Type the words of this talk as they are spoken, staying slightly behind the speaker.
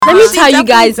Let me tell you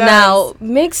guys now,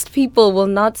 mixed people will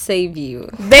not save you.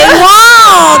 They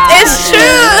won't. It's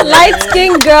true.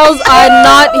 Light-skinned girls are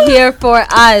not here for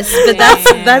us, but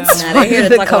that's they're here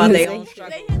to talk about their own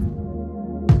struggle.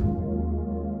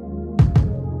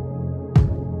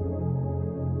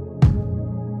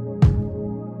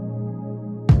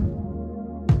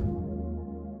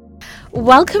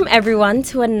 Welcome everyone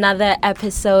to another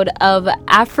episode of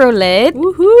Afrolit.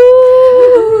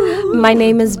 Woohoo! My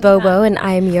name is Bobo and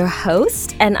I am your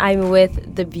host, and I'm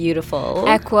with the beautiful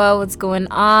Equa. What's going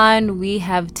on? We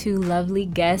have two lovely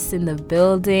guests in the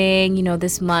building. You know,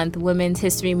 this month, Women's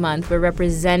History Month, we're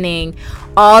representing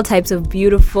all types of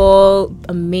beautiful,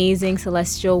 amazing,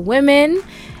 celestial women.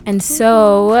 And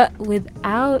so,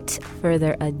 without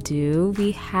further ado,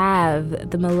 we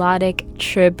have the Melodic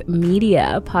Trip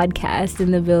Media podcast in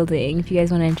the building. If you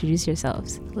guys want to introduce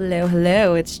yourselves.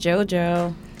 Hello, it's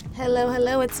JoJo.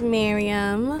 Hello, it's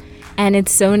Miriam. And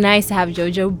it's so nice to have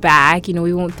JoJo back. You know,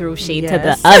 we won't throw shade to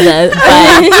the other,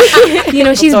 but you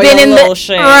know, she's been in the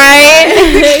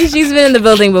right. She's been in the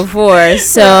building before,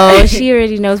 so she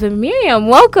already knows. But Miriam,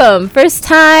 welcome, first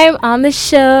time on the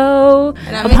show,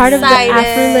 and a part of the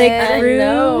Afrolit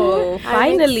crew.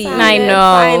 Finally, I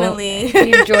know. Finally,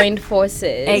 you joined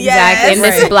forces. Exactly, in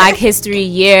this Black History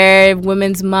Year,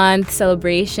 Women's Month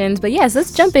celebrations. But yes,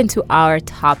 let's jump into our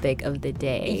topic of the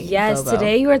day. Yes, Bobo.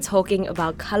 today we're talking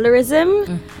about colorism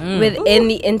within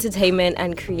the entertainment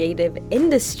and creative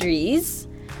industries.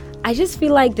 I just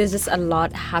feel like there's just a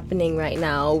lot happening right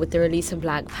now with the release of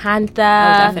Black Panther.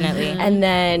 Oh, definitely. And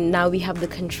then now we have the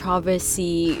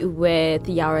controversy with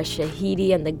Yara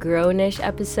Shahidi and the Grownish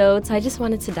episode. So I just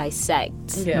wanted to dissect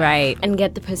Right. and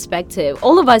get the perspective.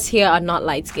 All of us here are not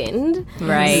light-skinned.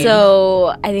 Right.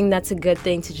 So I think that's a good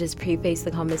thing to just preface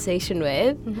the conversation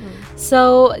with.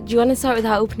 So do you want to start with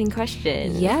our opening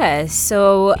question? Yes.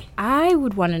 So I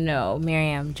would want to know,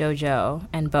 Miriam, JoJo,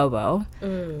 and Bobo,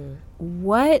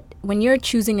 when you're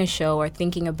choosing a show or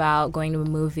thinking about going to a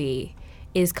movie,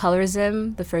 is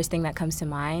colorism the first thing that comes to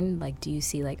mind? Like, do you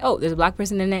see like, oh, there's a Black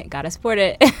person in it, gotta support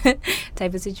it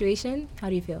type of situation? How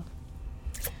do you feel?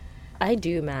 I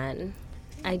do, man.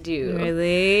 I do.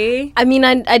 Really? I mean,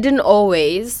 I didn't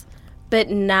always, but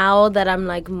now that I'm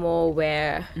like more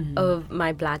aware of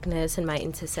my Blackness and my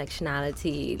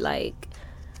intersectionality, like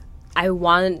I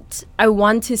want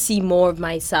to see more of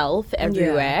myself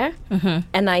everywhere.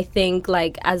 And I think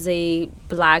like as a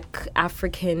Black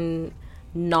African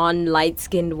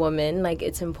non-light-skinned woman, like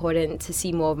it's important to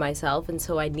see more of myself, and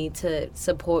so I need to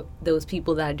support those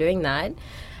people that are doing that.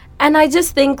 And I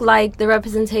just think like the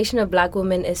representation of Black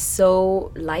women is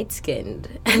so light-skinned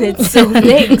and it's so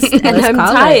mixed, and I'm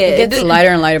tired. It gets lighter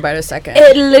and lighter by the second.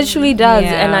 It literally does,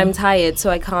 Yeah. and I'm tired, so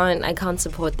I can't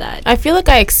support that. I feel like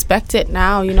I expect it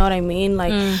now. You know what I mean?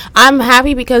 Like, I'm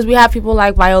happy because we have people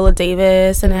like Viola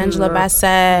Davis and Angela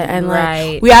Bassett, and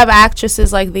like we have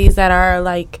actresses like these that are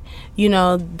like, you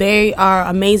know, they are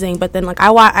amazing. But then like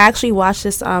I actually watched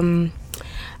this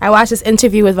I watched this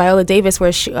interview with Viola Davis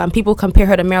where she, people compare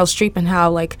her to Meryl Streep and how,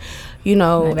 like, you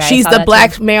know, she's the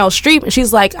Black Meryl Streep. And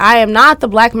she's like, I am not the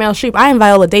Black Meryl Streep. I am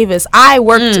Viola Davis. I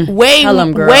worked way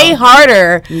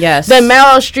harder than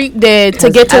Meryl Streep did to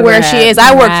get to where she is.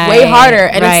 I worked way harder.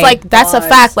 And it's like, that's a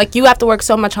fact. Like, you have to work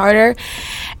so much harder.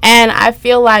 And I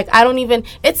feel like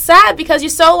it's sad because you're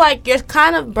so, like, you're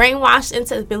kind of brainwashed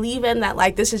into believing that,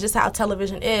 like, this is just how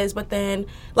television is. But then,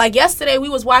 like, yesterday we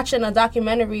was watching a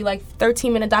documentary, like,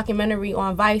 13-minute documentary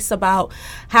on Vice about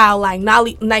how, like,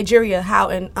 Nigeria, how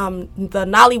in the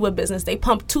Nollywood business, they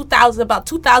pump about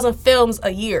 2,000 films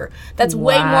a year. That's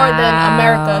way more than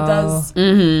America does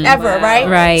ever, right?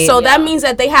 Right. So that means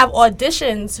that they have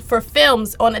auditions for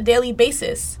films on a daily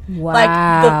basis.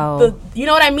 Wow. Like, the you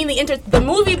know what I mean? The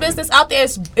movie business out there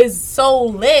is so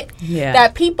lit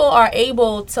that people are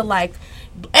able to, like,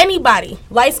 anybody,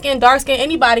 light skin, dark skin,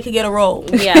 anybody could get a role.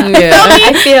 Yeah.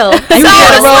 I feel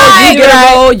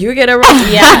you get a role.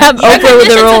 Yeah. I'm Oprah with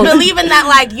the role. Believing that,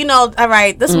 like, you know, all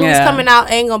right, this movie's coming out,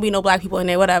 ain't gonna be no Black people in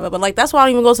there, whatever. But like, that's why I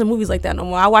don't even go to movies like that no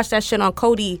more. I watch that shit on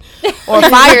Kodi or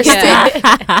Fire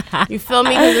Stick. You feel me?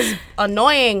 Because it's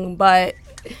annoying, but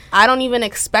I don't even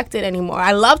expect it anymore.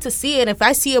 I love to see it. If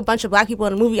I see a bunch of Black people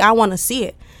in a movie, I want to see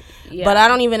it. Yeah. But I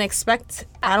don't even expect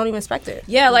it.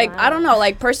 Yeah, like, I don't know.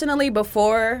 Like, personally,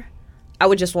 before, I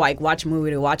would just, like, watch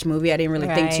movie to watch movie. I didn't really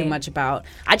think too much about.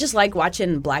 I just like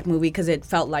watching Black movie because it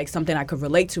felt like something I could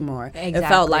relate to more. Exactly. It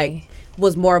felt like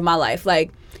was more of my life.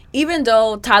 Like, even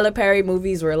though Tyler Perry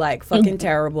movies were, like, fucking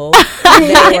terrible,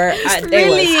 they were.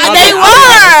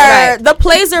 The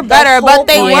plays are better, but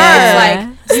they were. Like,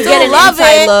 you get an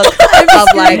inside look of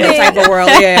like the type of world.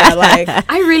 Yeah, like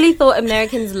I really thought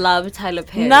Americans loved Tyler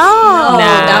Perry. No,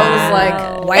 that was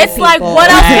like white it's people. like what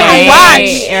else can we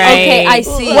watch? Right. Okay, I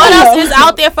see. What else is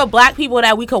out there for black people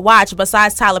that we could watch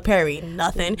besides Tyler Perry?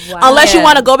 Nothing. Wow. Unless you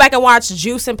want to go back and watch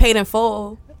Juice and Paid in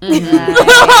Full. Right.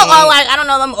 Or like, I don't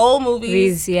know, them old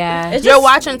movies. Yeah. You're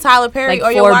watching Tyler Perry like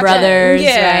or you're Four watching Brothers,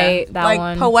 Yeah. right? That like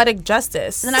one. Poetic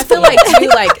Justice. And I feel like too,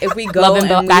 like if we go Love and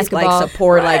and we Basketball. like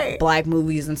support Right. like black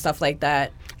movies and stuff like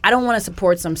that, I don't want to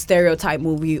support some stereotype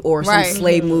movie or some Right.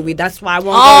 slave movie. That's why I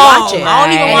won't Oh, go watch it. I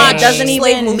don't even And watch it doesn't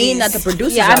slave even mean movies. that the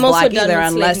producers Yeah, are I'm also black done either, with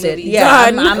unless slave it. movies. Yeah,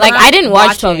 Done. I'm like not I didn't watch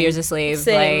watching. 12 Years a Slave.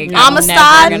 Same. Like Amistad?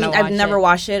 I'm never gonna I've watch never it.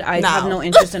 watched it. I No. have no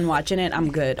interest in watching it.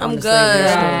 I'm good. I'm on the good. slavery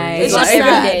story. Right. It's Not just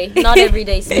every sad. day. Not every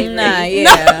day slavery. Nah,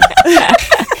 yeah.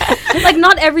 Like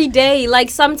not every day. Like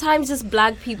sometimes just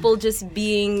black people just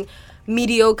being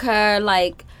mediocre.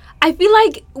 Like I feel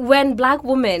like when black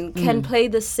women can play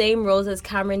the same roles as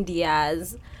Cameron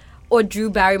Diaz or Drew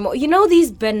Barrymore, you know,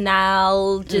 these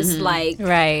banal, just like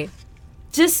Right.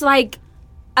 just like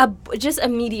a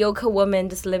mediocre woman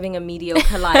just living a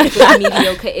mediocre life with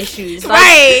mediocre issues. Like,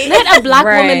 Right. let a black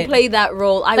woman Right. play that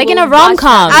role. I Like will in a watch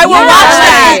rom-com. that. I will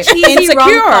watch that. Cheesy Insecure.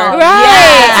 rom-com. Right.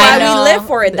 Yeah, that's I why know. we live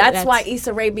for it. That's That's- why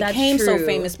Issa Rae became so true.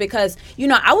 famous, because you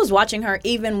know I was watching her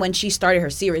even when she started her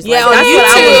series. Yeah, like, on that's what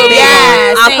I YouTube. was big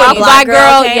Yeah, on. same. Aqua Black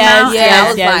Girl came yes, out, yes, and I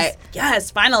was yes. like,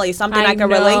 yes, finally something I I can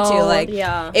relate to. know. Like,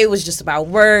 Yeah. it was just about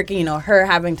work. You know, her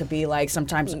having to be like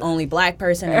sometimes the only black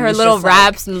person. and Her it's little just, like,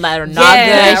 raps that are not Yeah,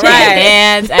 good. She right. can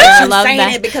dance. And I she's love saying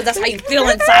that. it because that's how you feel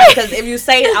inside. Because if you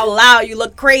say it out loud, you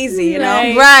look crazy. You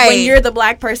know, Right. When you're the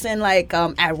black person, like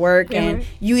at work, and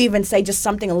you even say just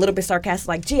something a little bit sarcastic,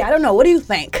 like, "Gee, I don't know. What do you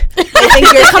think?" They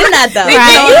think you're coming at them.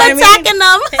 Right. You know what I mean? Attacking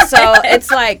them. So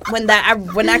it's like when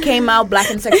that came out, Black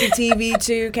and Sexy TV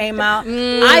 2 came out.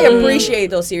 I appreciate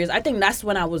those series. I think that's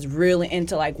when I was really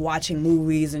into like watching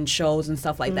movies and shows and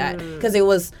stuff like that, because it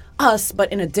was us,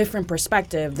 but in a different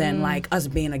perspective than like us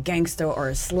being a gangster or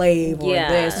a slave or Yeah.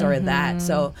 this or that.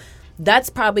 So that's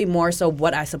probably more so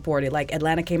what I supported. Like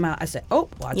Atlanta came out, I said, "Oh,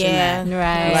 watching Yeah. that."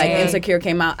 Right. Like Insecure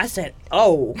came out, I said,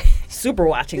 "Oh, super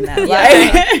watching that."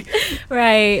 Like,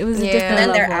 Right. It was a Yeah. different and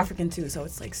then they're level. African too, so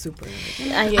it's like super.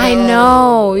 I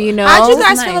know, you know. How'd you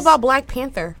guys Nice. feel about Black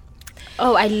Panther?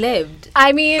 Oh, I lived.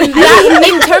 I mean, in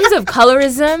terms of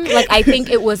colorism, like I think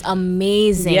it was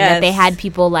amazing that they Yes. had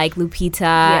people like Lupita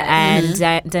and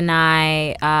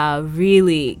Danai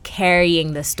really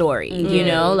carrying the story. You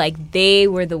know, like they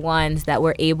were the ones that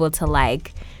were able to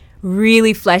like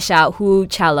really flesh out who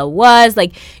Chala was.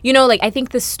 Like, you know, like I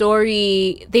think the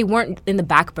story, they weren't in the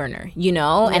back burner, you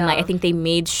know? And like I think they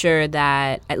made sure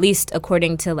that, at least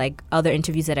according to like other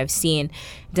interviews that I've seen,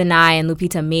 Danai and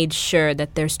Lupita made sure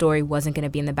that their story wasn't going to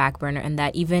be in the back burner, and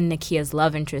that even Nakia's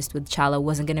love interest with Chala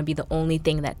wasn't going to be the only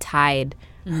thing that tied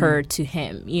her to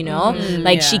him, you know?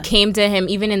 Like she came to him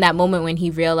even in that moment when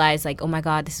he realized like, oh my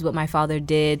God, this is what my father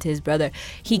did to his brother.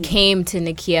 He came to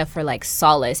Nakia for like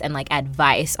solace and like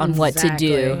advice on what to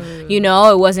do. You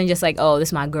know, it wasn't just like, oh, this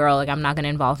is my girl, like I'm not going to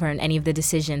involve her in any of the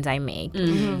decisions I make.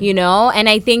 You know? And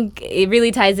I think it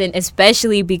really ties in,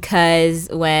 especially because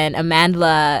when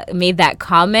Amanda made that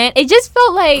comment, it just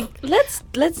felt like,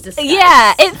 Let's discuss.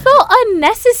 yeah, it felt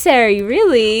unnecessary,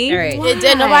 really. All right. It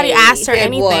did. Nobody asked her It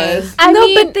anything. was. I No,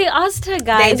 mean, but they asked her,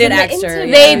 guys. They did in the ask her,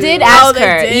 interview. They did ask they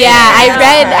her. did? Yeah,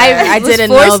 I I was didn't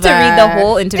forced know to read that. the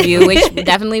whole interview, which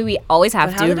definitely we always have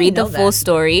But how to did they read the know full that?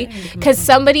 story, because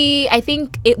somebody, I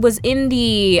think it was in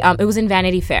the it was in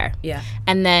Vanity Fair. Yeah.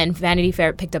 And then Vanity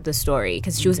Fair picked up the story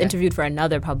because she was interviewed for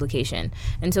another publication.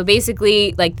 And so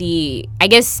basically, like I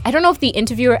guess I don't know if the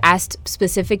interviewer asked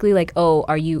specifically like, oh,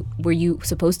 were you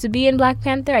supposed to be in Black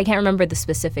Panther? I can't remember the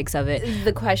specifics of it.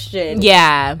 The question.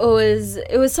 Yeah.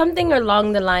 It was something along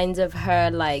the lines of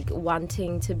her like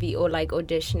wanting to be or like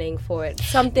auditioning for it.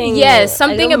 Something. Yes, I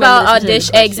something don't about remember the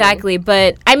audition. question. Exactly.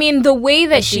 But I mean, the way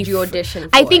that Like, she did you audition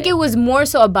I for think it was more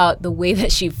so about the way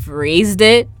that she phrased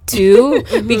it too,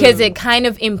 because it kind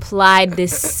of implied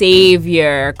this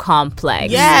savior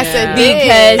complex. Yes, it did.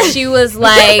 Because she was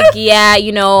like, yeah,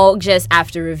 you know, just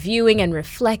after reviewing and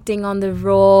reflecting on the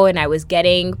role, and I was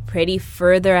getting pretty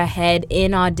further ahead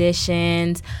in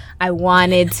auditions. I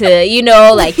wanted to, you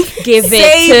know, like give Save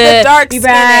it to the dark-skinned.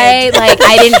 right. Like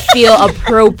I didn't feel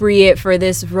appropriate for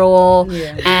this role,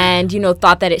 and you know,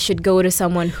 thought that it should go to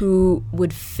someone who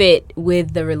would fit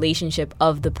with the relationship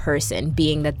of the person,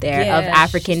 being that they're of Yeah,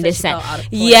 African she said she descent. felt out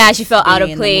of Yeah, she felt out of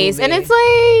being in the place, and movie. it's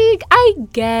like I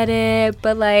get it,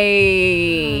 but like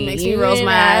makes me rolls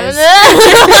my eyes.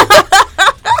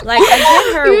 Like I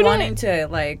get her You know- wanting to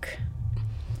like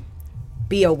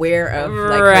be aware of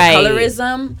like Right. her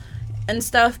colorism and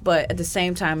stuff, but at the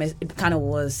same time, it kind of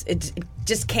was. It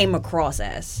just came across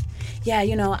as, yeah,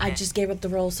 you know, I just gave up the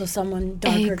role so someone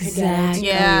darker could get it.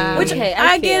 Yeah, which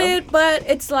I get it, but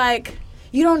it's like.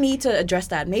 You don't need to address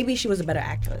that. Maybe she was a better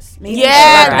actress. Maybe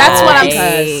that's what I'm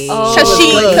saying. Because she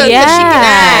can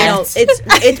act.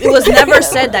 It was never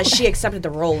said that she accepted the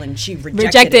role and she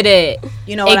rejected it.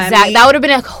 You know what I mean? That would have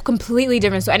been a completely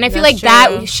different story. And I feel like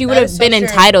that she would have been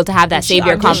entitled to have that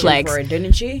savior complex. For it,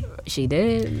 didn't she? She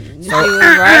did. She was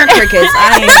right. Crickets.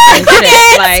 I ain't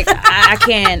shit. Like I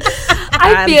can't.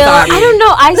 I don't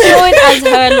know. I saw it as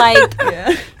her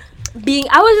like.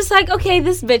 I was just like, okay,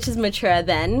 this bitch is mature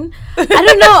then. I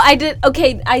don't know.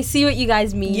 I see what you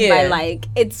guys mean by like,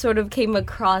 it sort of came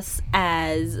across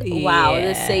as, wow,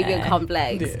 this savior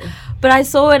complex. Yeah. But I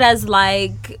saw it as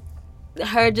like,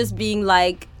 her just being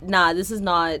like, nah, this is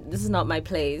not my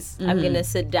place. Mm-hmm. I'm gonna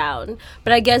sit down.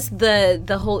 But I guess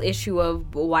the whole issue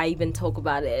of why even talk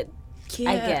about it,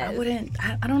 I guess.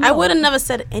 I don't know. I would have never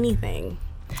said anything.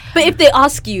 But if they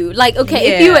ask you, like,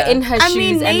 okay, if you were in her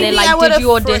shoes and then, like, did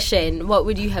you audition, what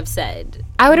would you have said?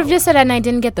 I would have just said, and I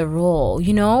didn't get the role,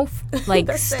 you know?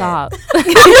 Like, stop.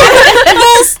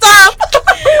 Stop.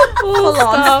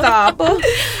 Stop.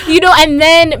 You know, and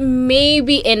then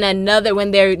maybe in another, when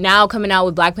they're now coming out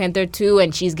with Black Panther 2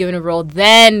 and she's given a role,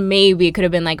 then maybe it could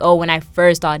have been like, oh, when I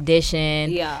first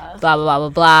auditioned, blah, blah, blah, blah,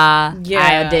 blah. Yeah.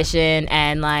 I auditioned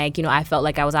and, like, you know, I felt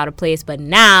like I was out of place, but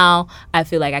now I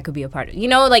feel like I could be a part of it. You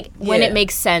know, like, when it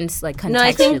makes sense, like, contextually. No,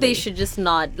 I think they should just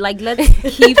not. Like, let's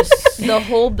keep the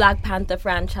whole Black Panther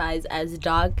franchise as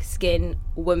dark-skinned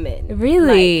women.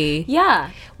 Really? Like,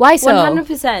 yeah. Why so?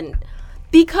 100%.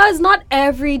 Because not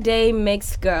every day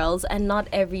mixed girls and not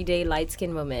every day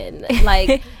light-skinned women.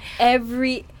 Like,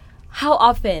 how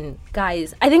often,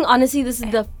 guys? I think, honestly, this is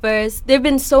the first... There have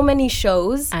been so many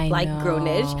shows, like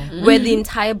Grownish, where the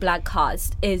entire Black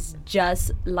cast is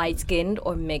just light-skinned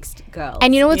or mixed girls.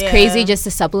 And you know what's crazy, just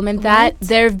to supplement that?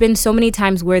 There have been so many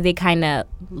times where they kind of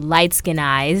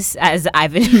light-skin-eyes, as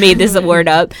I've made this a word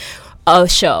up, a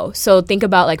show. So think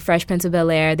about like Fresh Prince of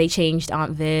Bel-Air. They changed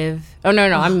Aunt Viv. Oh no,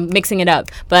 I'm mixing it up.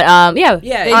 But Aunt Viv.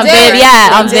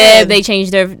 They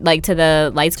changed her like to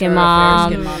the light skin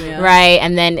mom, right?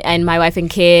 And then My Wife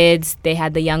and Kids. They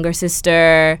had the younger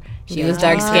sister. She was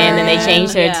dark skinned, and they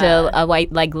changed her to a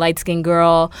white, like light skinned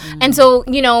girl. And so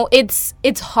you know, it's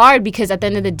hard because at the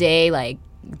end of the day, like,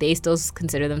 they still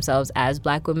consider themselves as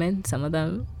Black women. Some of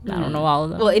them. I don't know all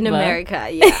of them. Well, in America,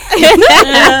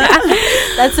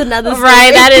 that's another story.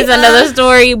 Right, that is another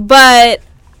story. But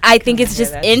I think it's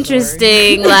just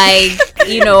interesting, like,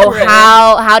 you know,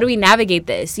 how do we navigate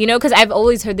this? You know, because I've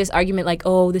always heard this argument, like,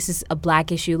 oh, this is a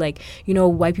Black issue. Like, you know,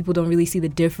 white people don't really see the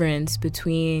difference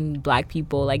between Black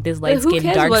people. Like, this light skin,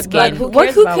 dark skin. Who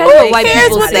cares what white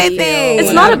people say?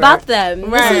 It's not about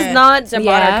them. Right. This is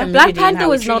not. Black Panther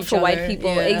was not for white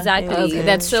people. Yeah. Exactly. Okay,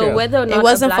 that's so true. Whether or not it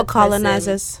wasn't for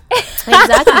colonizers.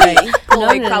 Exactly.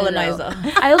 Colonizer.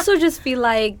 I also just feel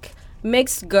like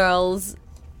mixed girls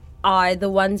are the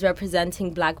ones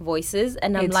representing Black voices,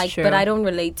 and I'm but I don't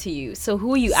relate to you. So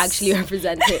who are you actually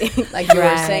representing? Like you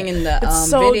were saying in the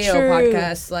video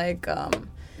podcast, like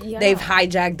they've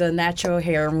hijacked the natural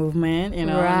hair movement. You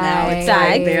know, now it's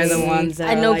like they're the ones that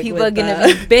I know people are gonna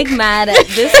be big mad at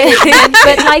this statement,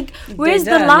 but like, where's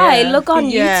the lie? Look on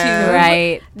YouTube,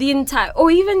 right? The entire,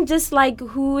 or even just like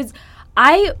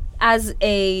as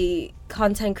a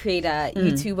content creator,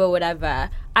 YouTuber,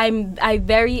 whatever, I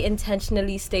very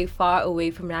intentionally stay far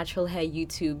away from natural hair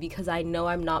YouTube because I know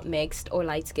I'm not mixed or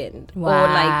light skinned or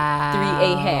like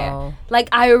 3A hair. Like,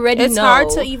 I already know. It's hard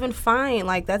to even find.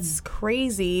 Like, that's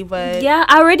crazy, but yeah,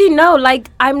 I already know. Like,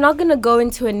 I'm not gonna go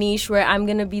into a niche where I'm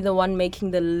gonna be the one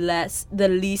making the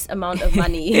least amount of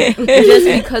money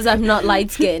just because I'm not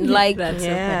light skinned. Like,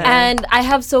 and I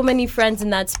have so many friends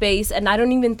in that space, and I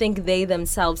don't even think they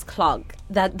themselves clock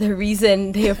that the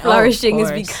reason they're flourishing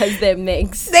is because they're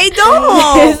mixed. They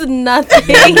don't. There's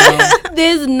nothing.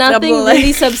 There's nothing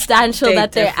really substantial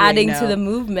that they're adding to the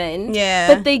movement.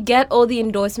 Yeah. But they get all the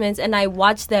endorsements, and I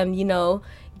watch them, you know,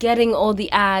 getting all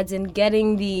the ads and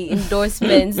getting the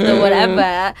endorsements, the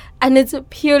whatever, and it's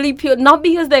pure, not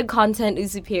because their content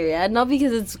is superior, not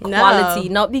because it's quality,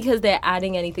 not because they're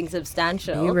adding anything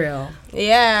substantial. Be real.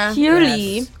 Yeah.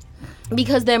 Purely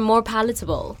because they're more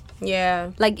palatable. Yeah.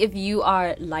 Like, if you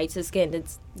are lighter skinned,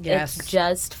 it's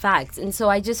just facts. And so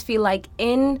I just feel like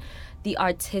in the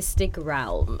artistic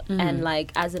realm, and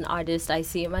like as an artist, I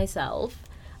see it myself,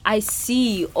 I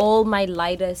see all my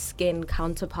lighter skinned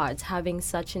counterparts having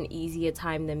such an easier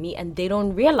time than me, and they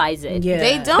don't realize it. Yeah.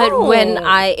 They don't.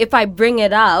 But if I bring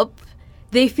it up,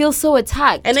 they feel so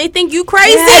attacked. And they think you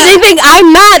crazy. Yeah. And they think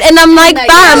I'm mad. And I'm like,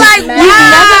 fam,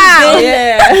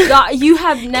 you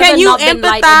have never not been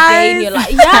like a day in your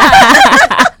life.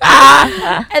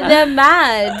 Yeah. And they're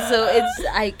mad. So it's,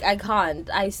 I can't.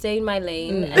 I stay in my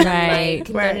lane. And I'm like,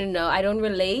 no, I don't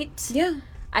relate. Yeah.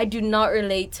 I do not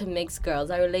relate to mixed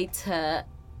girls. I relate to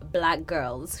black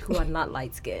girls who are not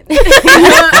light skinned.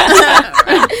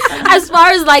 As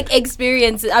far as like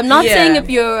experiences, I'm not saying if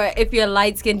you're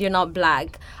light skinned you're not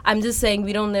black. I'm just saying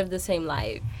we don't live the same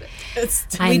life.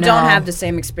 We don't have the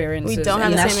same experiences. We don't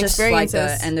have the same experiences.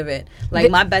 Like the end of it.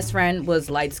 Like my best friend was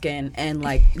light skinned, and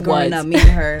like growing up, me and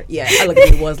her, I look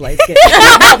at me, was light skinned.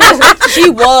 She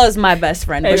was my best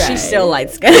friend, but she's still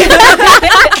light skinned.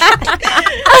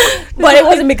 But it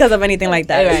wasn't because of anything like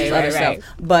that. Right.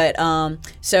 But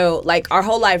so like our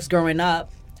whole lives growing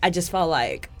up, I just felt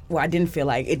like, well, I didn't feel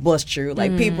like it was true.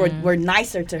 Like people were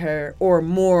nicer to her or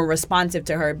more responsive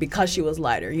to her because she was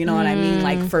lighter. You know what I mean?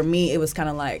 Like for me, it was kind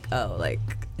of like, oh, like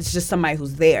it's just somebody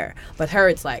who's there. But her,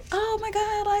 it's like, oh my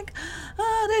God, like,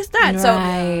 oh, this, that.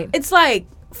 So it's like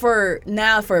for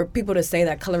people to say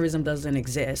that colorism doesn't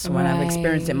exist when I've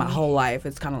experienced it my whole life,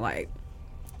 it's kind of like,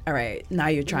 all right, now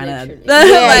you're trying to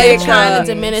trying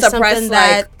to diminish something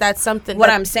that's something. What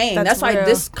I'm saying, that's why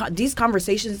these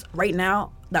conversations right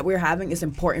now that we're having is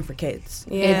important for kids.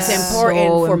 Yeah. It's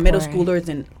important for middle schoolers,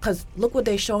 and because look what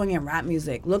they're showing in rap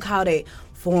music. Look how they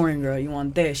foreign girl. You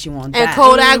want this, you want that. And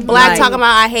Kodak Black talking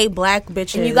about I hate black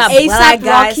bitches. And you got black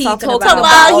guys talking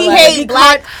about he hate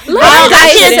black.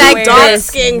 Dark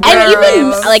skin girls. And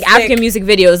even like African music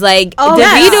videos, like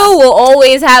Davido will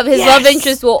always have his love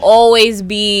interest will always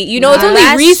be. You know, it's only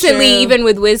recently, even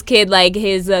with WizKid, like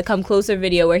his Come Closer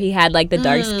video where he had like the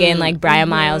dark skin, like Brian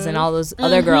Miles and all those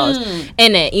other girls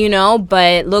in it. You know,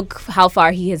 but look how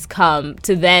far he has come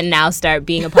to then now start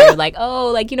being a part of like,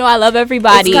 oh, like, you know, I love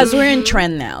everybody. Because we're in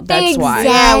trend now. That's why.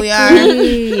 Yeah, we are.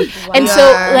 And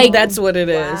so like that's what it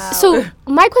is. So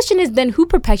my question is then who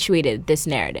perpetuated this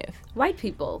narrative? White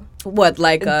people. What,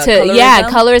 like colorism?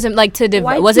 Colorism, like to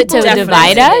was it to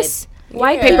divide us?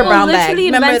 White paper brown bag.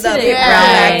 Remember the paper brown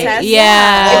bag test?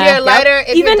 Yeah. If you're lighter,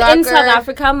 if even you're darker. in South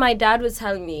Africa, my dad was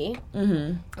telling me,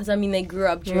 because I mean they grew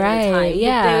up during the time.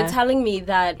 Yeah. They were telling me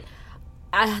that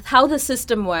how the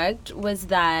system worked was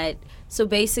that. So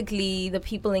basically, the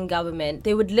people in government,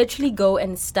 they would literally go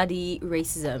and study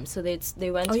racism. So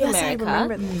they went to America. I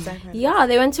remember that. Exactly. Yeah,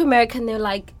 they went to America and they're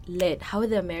like, lit, how are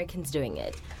the Americans doing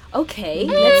it? Okay,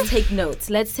 let's take notes.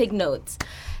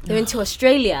 They went to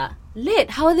Australia. Lit,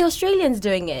 how are the Australians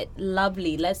doing it?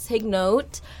 Lovely, let's take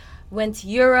note. Went to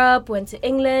Europe, went to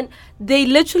England. They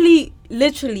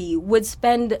literally would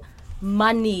spend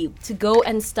money to go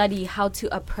and study how to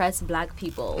oppress black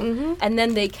people. And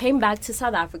then they came back to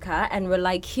South Africa and were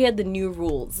like, here are the new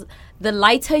rules. The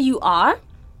lighter you are,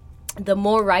 the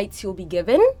more rights you'll be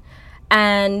given.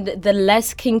 And the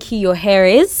less kinky your hair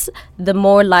is, the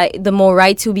more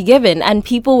rights you'll be given. And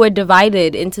people were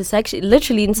divided into section.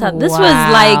 Literally, this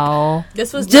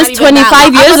was just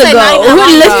 25 years ago.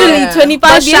 Literally,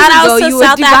 25 years ago, you were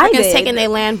South divided. Africans taking their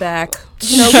land back.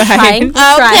 Trying.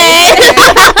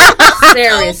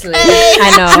 Seriously.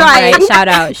 I know.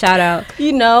 Right. Shout out.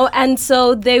 You know, and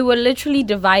so they were literally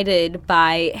divided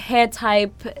by hair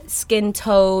type, skin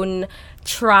tone,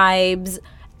 tribes.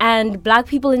 And black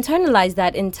people internalized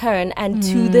that in turn, and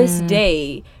to this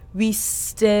day, we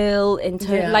still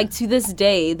to this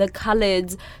day, the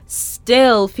coloreds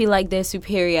still feel like they're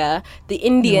superior. The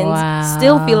Indians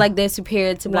still feel like they're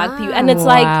superior to black people, and it's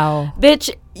like,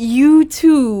 bitch, you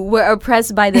too were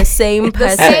oppressed by the same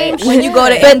person. When you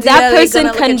go to but India, that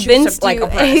person convinced you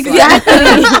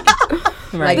exactly.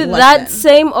 Right. But that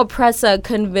same oppressor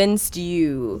convinced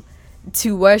you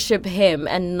to worship him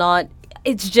and not.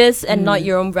 It's just and not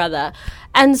your own brother.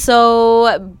 And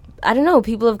so I don't know,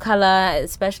 people of color,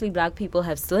 especially black people,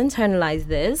 have still internalized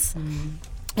this,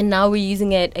 and now we're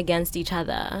using it against each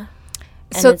other.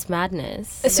 And it's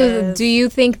madness. So do you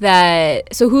think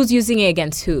that who's using it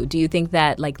against who? Do you think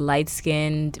that like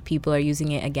light-skinned people are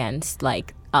using it against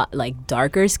like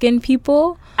darker skinned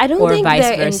people? I don't think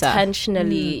they're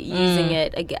intentionally using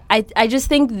it again. I just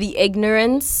think the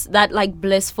ignorance, that like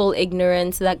blissful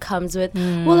ignorance that comes with,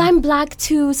 well, I'm black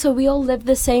too, so we all live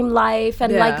the same life,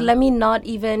 and like let me not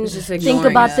even think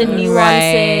about the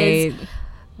nuances.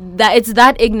 That it's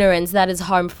that ignorance that is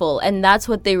harmful, and that's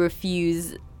what they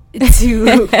refuse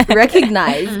to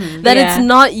recognize that it's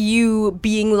not you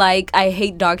being like, I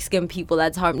hate dark-skinned people,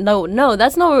 that's harm. No,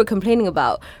 that's not what we're complaining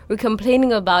about. We're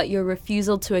complaining about your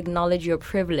refusal to acknowledge your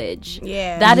privilege.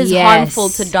 Yeah. That is harmful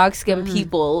to dark-skinned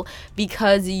people,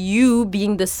 because you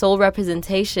being the sole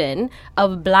representation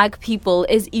of black people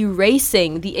is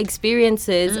erasing the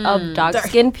experiences of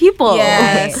dark-skinned people.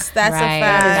 Yes, that's a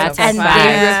fact. And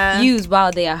they refuse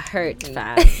while they are hurt.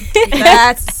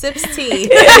 That's sips tea.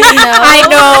 I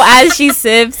know, as she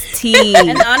sips tea.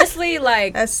 And honestly,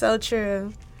 like, that's so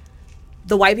true.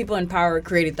 The white people in power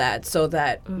created that so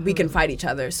that we can fight each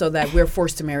other, so that we're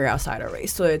forced to marry outside our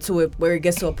race. Where it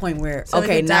gets to a point where,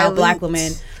 okay, now black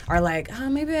women are like,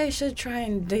 maybe I should try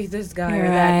and date this guy or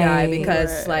that guy,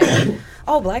 because like,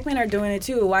 black men are doing it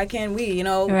too. Why can't we? You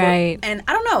know? Right. And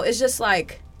I don't know. It's just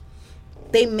like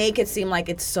they make it seem like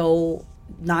it's so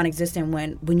non-existent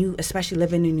when you especially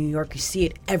living in New York, you see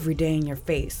it every day in your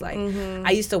face. Like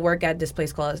I used to work at this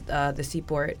place called the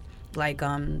Seaport, like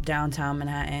downtown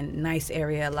Manhattan, nice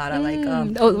area, a lot of like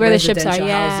where the ships are,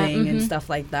 housing and stuff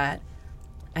like that.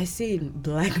 I seen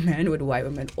black men with white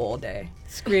women all day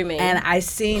Screaming. and I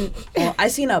seen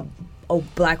a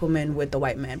black woman with the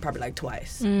white man probably like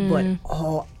twice, but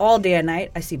all day and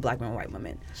night I see black men and white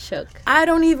women. Shook. I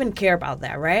don't even care about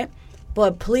that, right?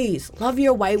 But please, love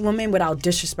your white woman without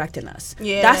disrespecting us.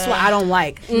 Yeah. That's what I don't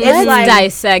like. Let's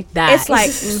dissect that. It's like,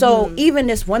 so even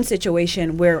this one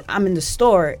situation where I'm in the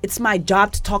store, it's my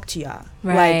job to talk to y'all.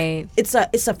 Right. Like, it's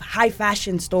a high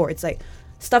fashion store. It's like,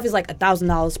 stuff is like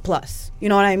 $1,000 plus. You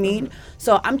know what I mean?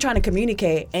 So I'm trying to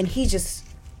communicate, and he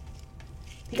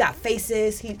got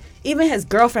faces. Even his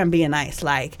girlfriend being nice,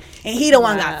 like, and he the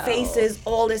one got faces,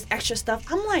 all this extra stuff.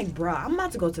 I'm like, bro, I'm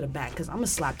about to go to the back because I'm gonna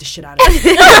slap the shit out of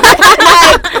him.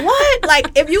 Like, what?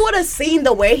 Like, if you would have seen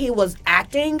the way he was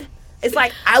acting, it's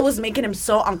like I was making him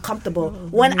so uncomfortable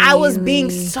when I was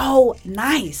being so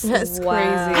nice. That's crazy.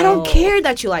 I don't care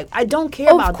that you like. I don't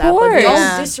care about that, but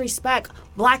don't disrespect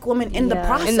black women in the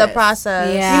process. In the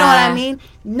process. Yeah. You know what I mean?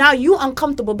 Now you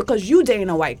uncomfortable because you dating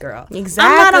a white girl.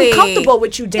 Exactly. I'm not uncomfortable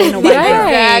with you dating a white girl.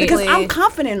 Exactly. Because I'm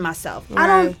confident in myself.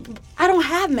 Right. I don't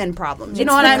have men problems. You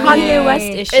know what I mean? Kanye West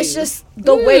issue. It's just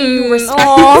the way you respect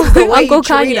us, the way Uncle you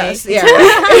treat Kanye. us. Yeah.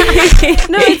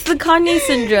 No, it's the Kanye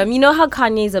syndrome. You know how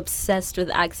Kanye's obsessed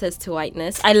with access to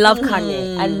whiteness? I love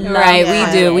Kanye. I love Kanye.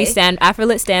 We do. We stand.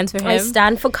 Afrolit stands for him. I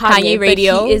stand for Kanye. Kanye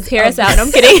Radio. He is Hear us out. No,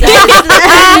 I'm kidding.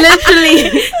 Literally.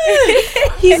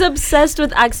 He's obsessed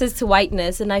with access to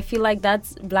whiteness, and I feel like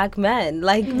that's black men.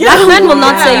 Like, black men will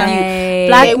not save you.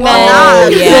 Black men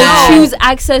will choose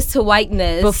access to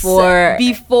whiteness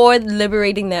before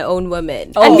liberating their own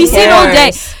women. And we see it all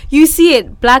day. You see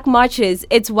it. Black marches.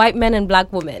 It's white men and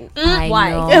black women. Why?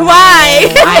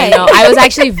 Why? I know.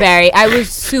 I was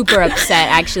super upset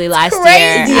actually last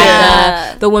year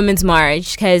at the Women's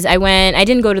March, because I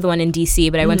didn't go to the one in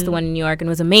DC, but I went to the one in New York, and it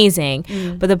was amazing.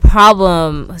 But the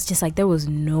problem was just like, there was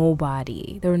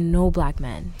nobody. There were no black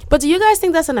men. But do you guys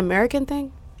think that's an American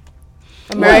thing?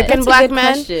 American black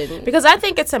men? Question. Because I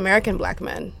think it's American black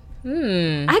men.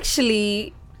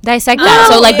 Actually, dissect that.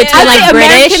 So like between like British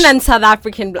American and South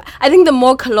African black. I think the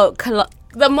more colonized.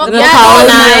 The more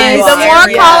colonized.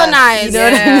 colonized. You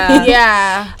know what I mean?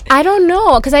 Yeah. I don't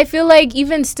know, because I feel like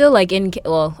even still, like in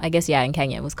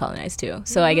Kenya it was colonized too.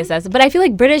 So I guess but I feel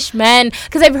like British men,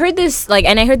 because I've heard this, like,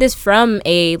 and I heard this from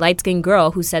a light-skinned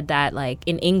girl who said that, like,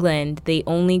 in England they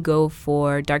only go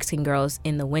for dark-skinned girls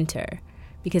in the winter,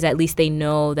 because at least they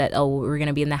know that, we're going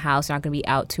to be in the house, we're not going to be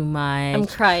out too much. I'm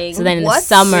crying. So then in the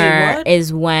summer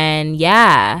is when,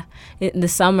 the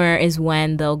summer is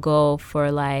when they'll go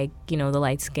for, like, you know, the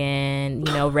light skin,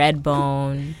 you know, red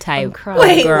bone type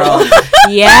girl.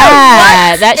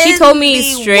 Yeah. That she told me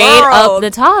straight up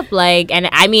the top. Like, and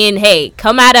I mean, hey,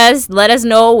 come at us. Let us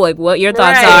know what your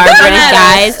thoughts are, British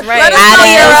guys. Let us know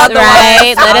Europe.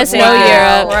 Right. Let us know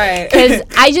Europe. Right.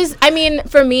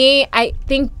 Because for me, I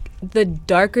think the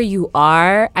darker you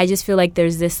are, I just feel like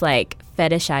there's this like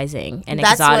fetishizing and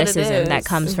exoticism that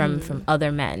comes from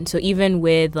other men. So even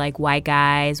with like white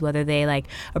guys, whether they like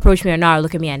approach me or not, or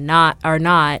look at me and not,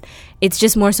 it's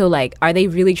just more so like, are they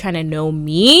really trying to know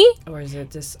me, or is it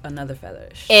just another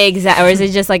fetish? Exactly. Or is it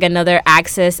just like another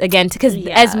access again? Because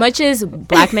as much as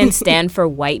black men stand for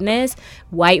whiteness,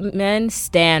 white men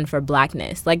stand for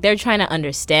blackness. Like, they're trying to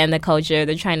understand the culture,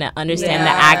 they're trying to understand the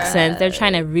accents, they're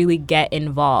trying to really get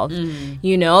involved.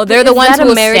 You know, they're the ones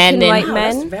who stand in. White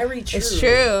men? That's very true. It's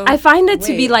true. I find it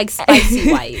to be like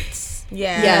spicy whites.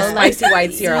 Yeah, spicy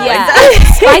whites here. Yeah,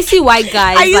 spicy white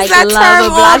guys I use like that love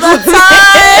term all the time.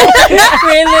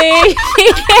 Really?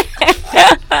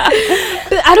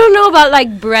 I don't know about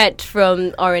like Brett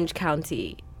from Orange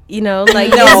County. You know,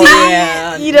 like no,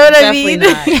 yeah, you know what I mean?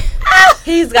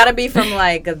 He's got to be from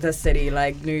like the city,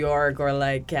 like New York or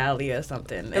like Cali or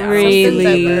something.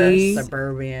 Really?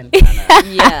 Suburban kind of.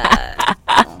 Yeah.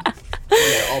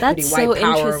 That's so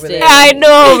interesting. I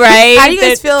know, right? How do you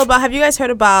guys feel about? Have you guys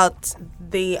heard about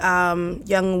the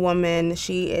young woman?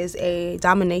 She is a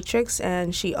dominatrix,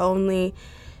 and she only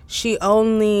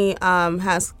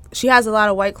has a lot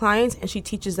of white clients, and she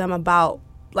teaches them about,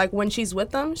 like, when she's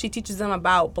with them, she teaches them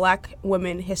about Black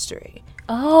women history.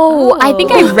 Oh, I think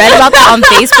I read about that on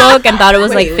Facebook and thought it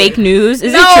was like fake news.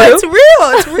 Is it true? It's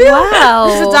real. It's real. Wow.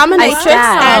 She's a dominatrix,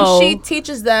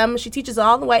 and she teaches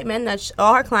all the white men,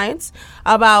 all her clients,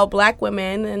 about Black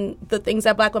women and the things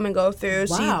that Black women go through.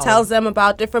 Wow. She tells them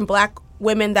about different Black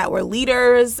women that were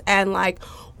leaders and, like,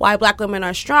 why Black women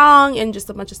are strong and just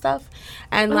a bunch of stuff.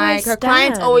 And, like, her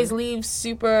clients always leave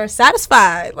super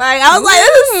satisfied. Like, I was like,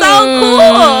 this is so cool.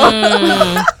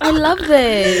 I love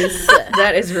this.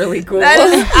 That is really cool. That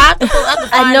is,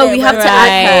 I know we have to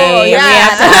add her. Yeah, we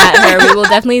have to add her. We will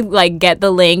definitely, like, get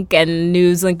the link and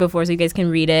news link before so you guys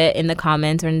can read it in the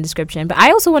comments or in the description. But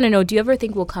I also want to know, do you ever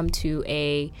think we'll come to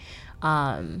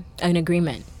an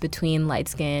agreement between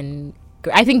light-skinned,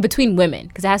 I think between women,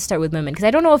 because it has to start with women, because I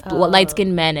don't know if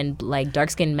light-skinned men and like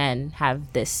dark-skinned men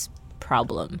have this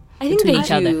problem between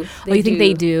each other. Oh, you think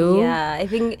they do? Yeah, I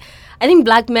think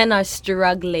Black men are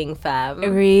struggling, fam.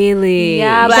 Really?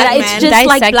 Yeah, Black but it's just dissect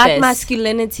like Black this.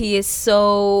 masculinity is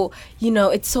so,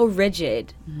 it's so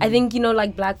rigid. I think,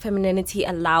 like Black femininity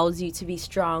allows you to be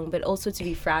strong, but also to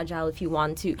be fragile if you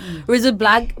want to. Whereas with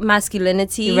Black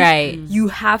masculinity, right, you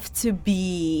have to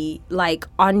be like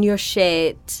on your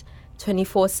shit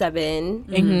 24/7.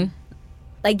 Mm-hmm.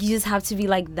 Like, you just have to be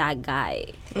like that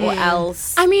guy, or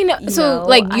else. I mean, so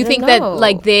like, you think that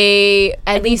like they,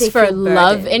 at least for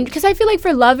love, and because I feel like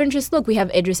for love interest, look, we have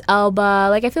Idris Elba.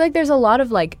 Like, I feel like there's a lot of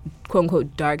like quote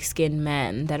unquote dark skinned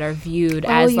men that are viewed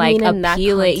as like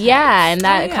appealing. Yeah, in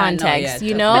that context, so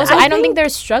I don't think they're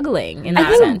struggling in that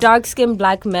sense. I think dark skinned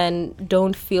Black men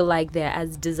don't feel like they're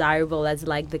as desirable as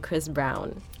like the Chris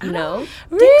Brown. Really?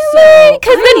 Because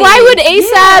then why would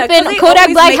ASAP and Kodak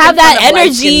Black have that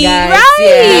energy? Right?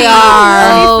 They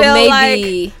are.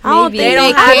 Maybe. I don't think they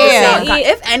don't care. have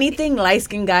if anything, light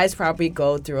skinned guys probably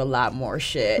go through a lot more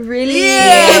shit. Really?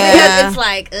 Yeah. Because it's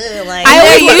like, like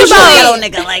I usually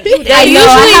nigga like I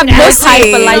have no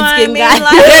time for light skinned guys.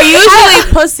 They're usually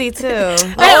pussy too.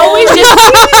 I always just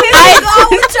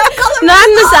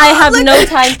I have no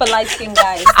time for light skinned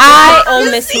guys. I all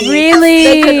miss me. Really?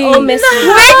 They could all miss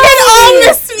me. They can all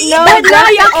miss me. No,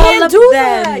 y'all can't do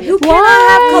that. You cannot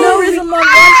have colorism on one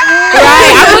hand.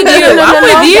 Right, I'm with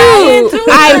you.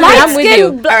 I'm with you.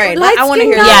 All right, I want to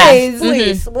hear guys.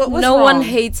 Please. No one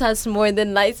hates us more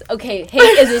than lights. Okay, hate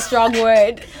is a strong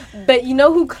word, but you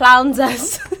know who clowns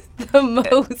us the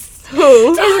most?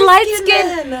 Who? Is light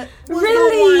skin.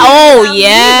 Really? Oh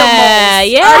yeah,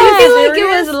 yeah. I feel like it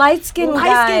was light skin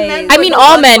guys. I mean,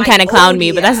 all men kind of clown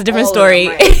me, but that's a different story.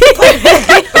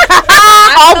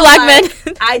 All Black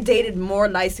men. I dated more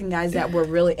light skinned guys that were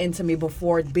really into me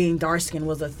before being dark skinned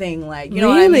was a thing. Like, you know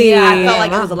what I mean? I felt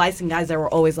like it was the light skinned guys that were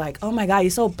always like, "Oh my god,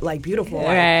 you're so like beautiful."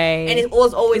 Right. And it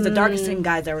was always the dark skinned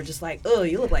guys that were just like, "Oh,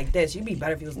 you look like this. You'd be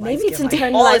better if you was light skinned." Maybe it's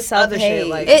like, all this other shit.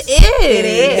 Like, it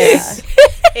is.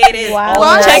 It is. Wow.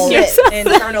 All check yourself.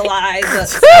 Internalized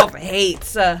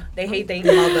self-hates. They hate their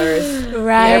mothers.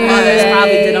 Right. Their mothers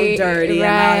probably did them dirty. Right. And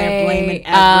now they're blaming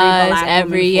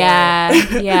every black woman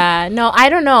for it. Yeah. No, I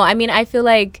don't know. I mean, I feel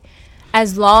like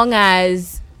as long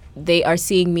as they are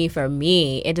seeing me for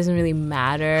me, it doesn't really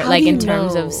matter. Like in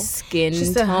terms of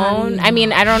skin tone. I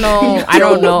mean, I don't know. I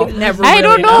don't know. I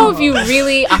don't know if you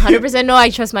really 100% know. I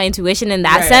trust my intuition in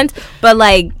that sense. But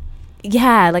like,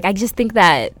 yeah, like I just think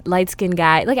that light-skinned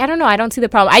guy, like I don't know, I don't see the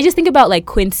problem. I just think about like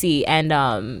Quincy and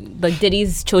like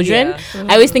Diddy's children. Yeah.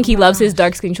 I always think he loves his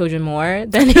dark-skinned children more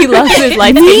than he loves his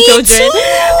light-skinned children.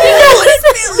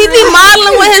 He be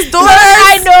modeling with his daughters.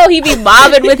 I know, he be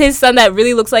mobbing with his son that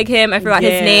really looks like him. I forgot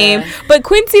his name. But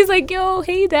Quincy's like, yo,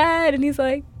 hey dad, and he's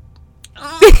like,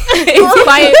 it's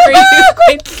quiet for you,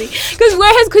 Quincy. Because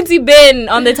where has Quincy been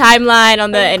on the timeline?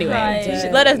 Anyway,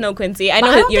 let us know, Quincy. I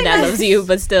know that your dad loves you,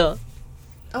 but still.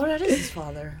 Oh, that is his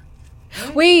father.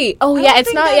 Wait. Oh, yeah.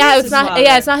 It's not. Yeah, it's not.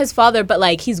 Yeah, it's not his father. But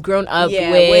like, he's grown up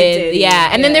with.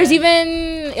 And then there's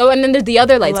even one. Oh, and then there's the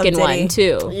other light skinned one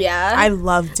too. Yeah, I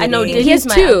love Diddy. I know he has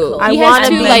two. I want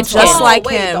to be just like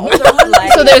him.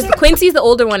 So there's Quincy's the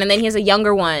older one, and then he has a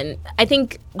younger one. I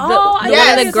think one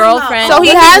of the girlfriends. So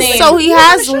he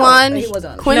has one.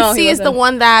 Quincy is the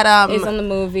one that is on the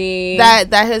movie.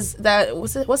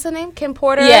 What's the name? Kim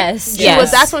Porter. Yes.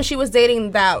 That's when she was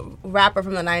dating that rapper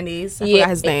from the 90s. I forgot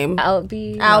his name. I'll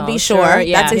be sure.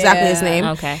 Yeah. That's exactly his name.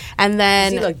 Okay. And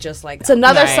then he looked just like that. It's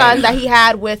another son that he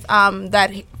had with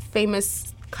that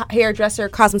famous hairdresser,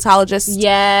 cosmetologist.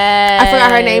 Yes. I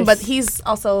forgot her name, but he's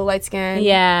also light skinned.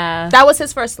 Yeah. That was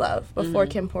his first love before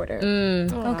Kim Porter.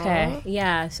 Okay.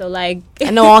 Yeah. So like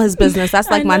I know all his business. That's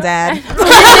like my dad.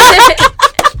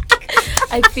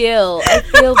 I feel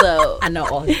though. I know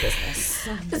all his business.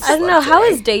 I don't know. How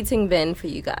has dating been for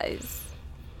you guys?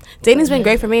 Dating's been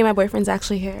great for me. My boyfriend's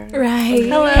actually here. Right.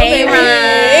 Hello, hey,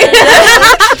 Ryan.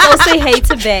 Go say hey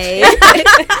to Bae.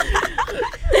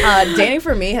 Dating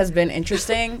for me has been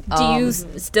interesting. Do you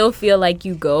still feel like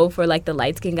you go for like the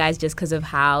light skinned guys just because of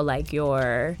how like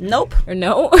your Nope. Or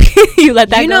no? You let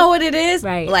that go? You know what it is?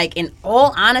 Right. Like in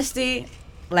all honesty,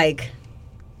 like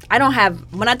I don't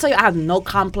have, when I tell you I have no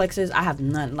complexes, I have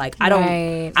none. Like I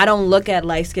don't look at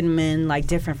light skinned men like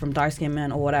different from dark skinned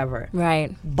men or whatever.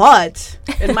 Right. But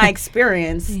in my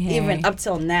experience, even up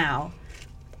till now,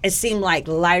 it seemed like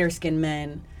lighter skinned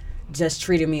men just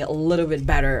treated me a little bit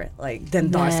better like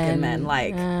than dark skinned men.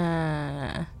 Like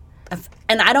and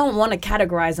I don't want to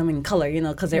categorize them in color, you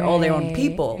know, because they're all their own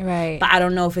people. Right. But I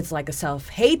don't know if it's like a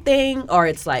self-hate thing or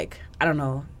it's like, I don't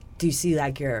know, do you see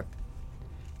like your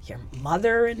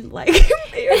mother and like or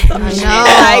some shit?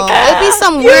 Like, it'd be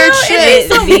some weird shit.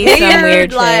 It'd be some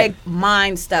weird like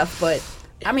mind stuff. But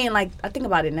I mean, like I think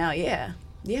about it now, yeah,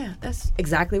 that's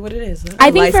exactly what it is.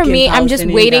 I think for me, I'm just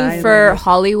waiting for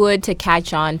Hollywood to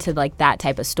catch on to like that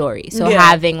type of story. So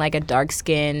having like a dark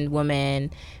skinned woman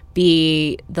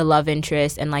be the love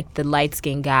interest and like the light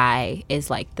skinned guy is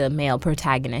like the male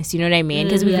protagonist, you know what I mean?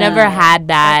 Because we've never had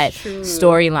that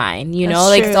storyline, you know,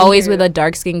 like it's always with a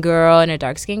dark skinned girl and a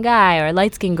dark skinned guy, or a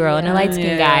light skinned girl and a light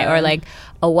skinned guy, or like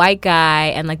a white guy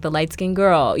and like the light skinned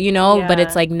girl, you know, but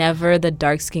it's like never the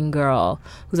dark skinned girl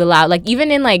who's allowed, like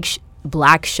even in like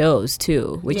black shows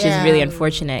too, which is really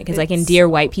unfortunate because like in Dear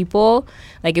White People,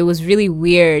 like it was really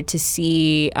weird to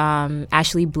see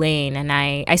Ashley Blaine, and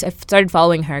I started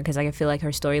following her because like, I feel like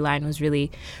her storyline was really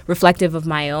reflective of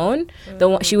my own.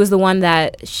 She was the one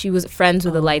that she was friends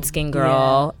with a light skinned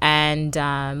girl and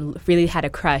really had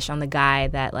a crush on the guy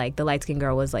that like the light skinned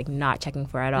girl was like not checking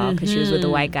for at all because she was with the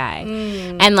white guy,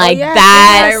 and like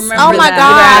that. Oh my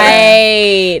god,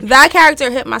 right? That character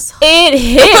hit my soul. It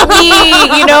hit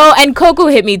me, you know, and Coco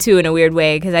hit me too in a weird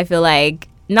way because I feel like,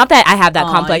 not that I have that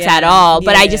complex at all,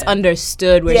 but I just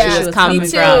understood where she was coming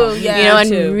from, you know, and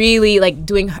really like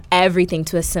doing everything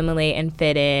to assimilate and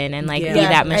fit in and like be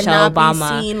that Michelle and not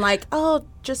Obama. Be seen like, oh,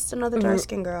 just another dark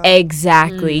skinned girl.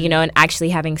 Exactly, you know, and actually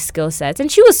having skill sets. And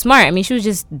she was smart. I mean, she was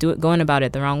just going about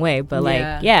it the wrong way, but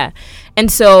like, and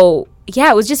so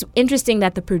it was just interesting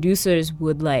that the producers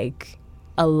would like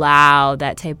allow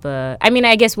that type of, I mean,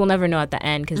 I guess we'll never know at the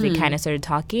end because they kind of started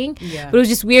talking, but it was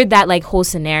just weird that like whole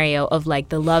scenario of like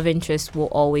the love interest will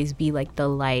always be like the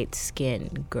light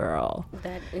skinned girl,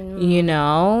 you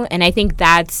know. And I think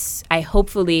that's,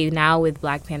 hopefully now with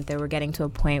Black Panther we're getting to a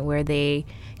point where they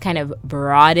kind of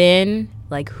broaden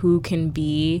like who can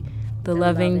be the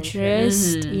love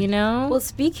interest, you know. Well,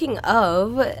 speaking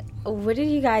of, what did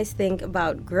you guys think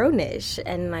about Grownish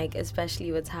and like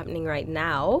especially what's happening right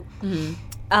now?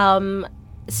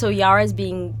 So Yara's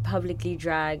being publicly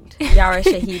dragged, Yara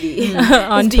Shahidi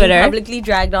on Twitter, being publicly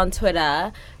dragged on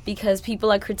Twitter because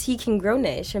people are critiquing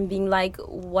Grownish and being like,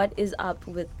 what is up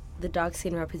with the dark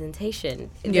skin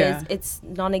representation? It's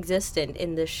non-existent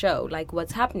in this show. Like,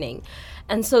 what's happening?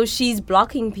 And so she's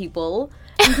blocking people,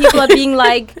 and people are being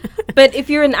like, but if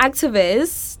you're an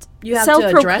activist, you have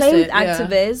self-proclaimed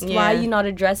activist, why are you not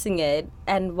addressing it?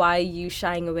 And why are you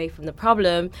shying away from the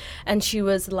problem? And she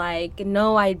was like,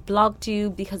 no, I blocked you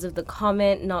because of the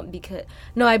comment,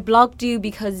 I blocked you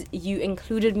because you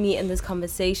included me in this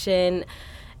conversation.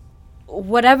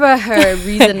 Whatever her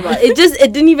reason was, it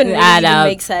didn't even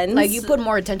make sense. Like, you put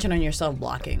more attention on yourself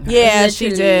blocking her. Yeah, she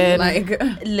did. Like,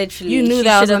 literally, you knew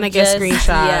that was gonna get screenshot.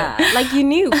 Yeah, like you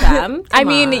knew, fam. I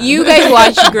mean, you guys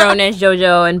watch Grownish,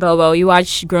 Jojo and Bobo. You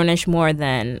watch Grownish more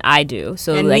than I do,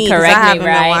 so and like correct me,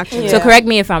 right? So correct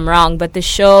me if I'm wrong. But the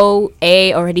show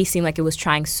already seemed like it was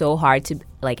trying so hard to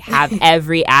like have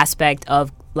every aspect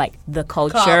of like the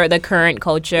culture, the current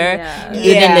culture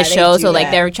within the show. So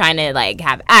like they're trying to like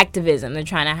have activism. They're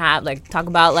trying to have like talk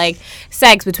about like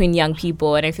sex between young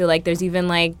people. And I feel like there's even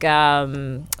like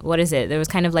what is it? There was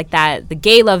kind of like that the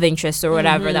gay love interest or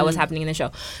whatever that was happening in the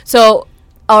show. So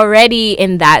already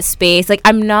in that space, like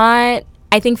I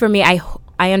think for me,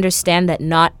 I understand that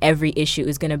not every issue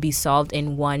is going to be solved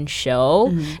in one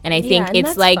show. And I think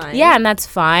it's like, and that's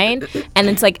fine. And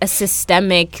it's like a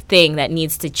systemic thing that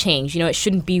needs to change. You know, it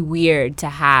shouldn't be weird to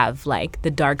have like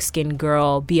the dark-skinned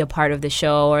girl be a part of the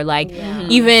show, or like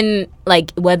even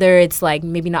like whether it's like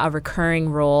maybe not a recurring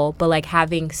role, but like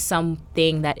having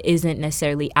something that isn't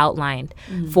necessarily outlined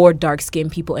for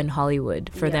dark-skinned people in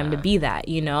Hollywood for them to be that,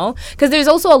 you know? Because there's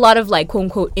also a lot of like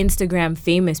quote-unquote Instagram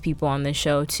famous people on the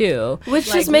show too.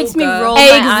 Which just makes me roll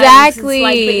exactly. My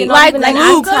eyes. Like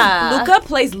Luca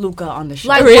plays Luca on the show.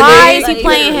 Like, why is he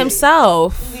playing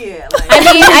himself? Yeah, I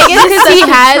mean, I guess because he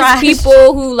has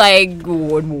people who like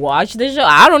would watch the show.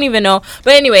 I don't even know.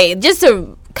 But anyway, just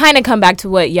to kind of come back to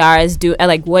what Yara's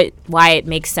like why it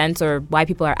makes sense or why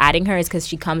people are adding her is because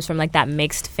she comes from like that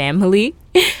mixed family.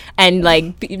 And like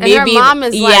maybe her mom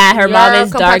is her mom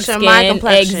is dark skinned,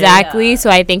 exactly. So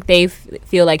I think they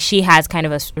feel like she has kind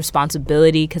of a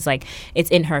responsibility because like it's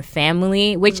in her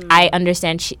family, which I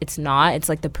understand it's not. It's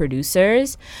like the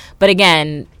producers, but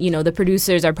again, you know, the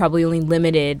producers are probably only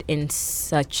limited in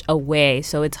such a way,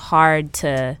 so it's hard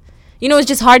to, you know, it's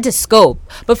just hard to scope.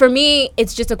 But for me,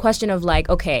 it's just a question of like,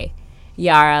 okay,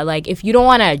 Yara, like if you don't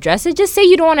want to address it, just say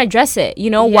you don't want to address it, you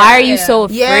know. Why are you so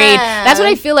afraid? That's what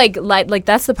I feel like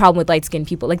that's the problem with light-skinned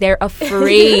people, like they're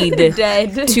afraid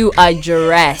to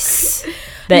address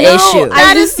the issue.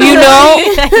 That is so you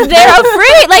know, they're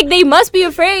afraid, like they must be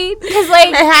afraid because like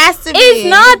it has to be. It's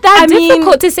not that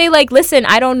difficult to say like, listen,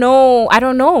 I don't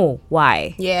know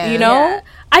why, you know.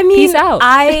 I mean, peace out.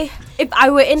 If I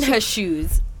were in her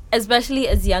shoes, especially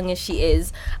as young as she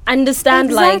is, understand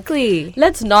like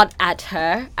let's not at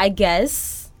her, I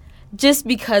guess, just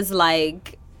because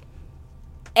like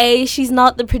she's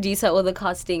not the producer or the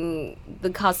casting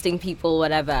people,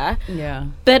 whatever. Yeah.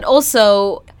 But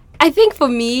also I think for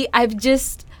me, I've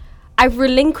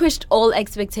relinquished all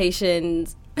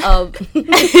expectations of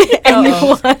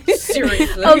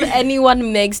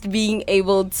anyone mixed being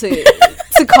able to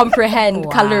comprehend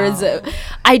colorism.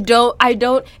 I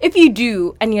don't if you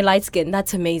do and you're light skinned,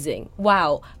 that's amazing.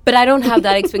 Wow. But I don't have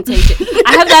that expectation.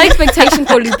 I have that expectation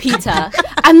for Lupita.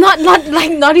 I'm not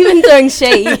even throwing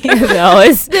shade. No,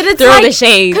 it's throw like, the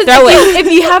shade. Throw it.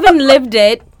 If you haven't lived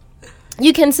it,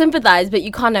 you can sympathize, but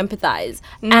you can't empathize.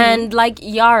 And like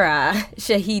Yara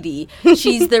Shahidi,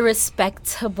 she's the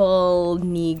respectable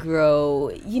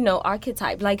Negro, you know,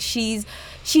 archetype. Like she's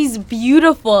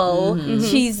beautiful.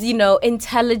 She's, you know,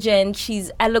 intelligent.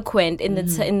 She's eloquent in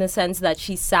the sense that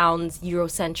she sounds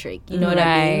Eurocentric. You know what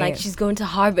I mean? Like she's going to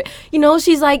Harvard. You know,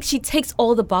 she's like, she ticks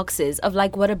all the boxes of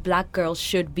like what a black girl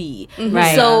should be.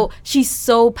 So she's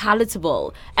so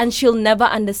palatable, and she'll never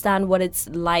understand what it's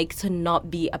like to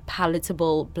not be a palatable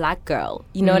black girl.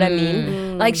 You know what I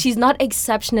mean? Like she's not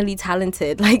exceptionally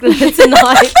talented. Like let's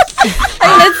not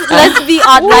let's be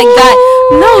odd like that.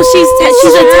 No, she's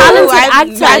a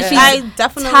talented actor. I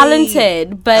definitely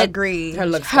talented, but agree. Her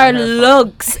looks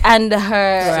and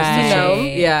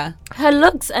her, you know, her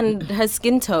looks and her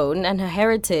skin tone and her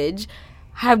heritage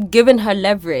have given her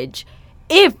leverage.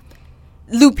 If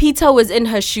Lupita was in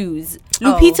her shoes,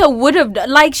 Lupita would have,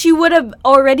 like, she would have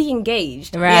already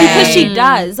engaged. Because she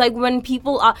does. Like, when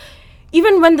people are,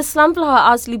 even when the Slumflower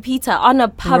asked Lupita on a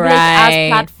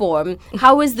public-ass platform,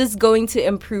 how is this going to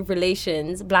improve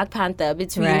relations, Black Panther,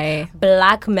 between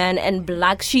black men and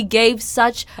black, she gave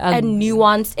such a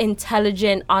nuanced,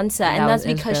 intelligent answer. And that's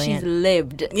because she's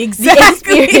lived the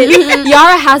experience.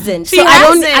 Yara hasn't.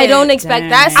 I don't expect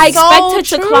that. I expect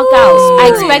her to clock out. I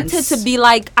expect her to be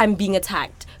like, I'm being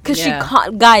attacked. Because she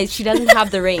can't, guys, she doesn't have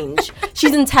the range.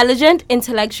 She's intelligent,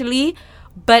 intellectually,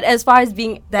 but as far as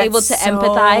being able to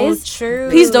empathize,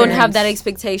 please don't have that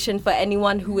expectation for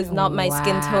anyone who is not my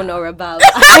skin tone or above.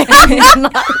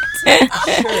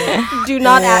 Do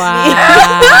not at me.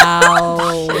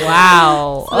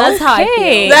 Wow. So that's how I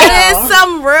feel. That is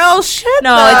some real shit.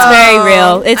 No, it's very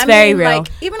real. It's very real.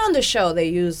 Like, even on the show, they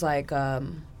use like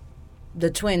the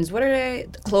twins. What are they?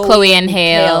 Chloe and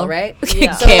Hale, right?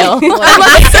 Yeah. Kale.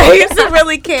 It's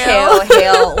really Kale.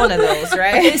 Hale, one of those,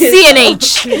 right? C and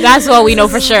H. That's what we know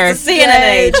for sure. C and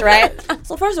H, right?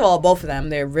 So first of all, both of them,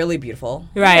 they're really beautiful,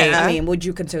 right? I mean, would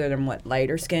you consider them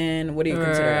lighter skin? What do you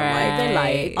consider them like? They're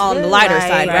light. On the lighter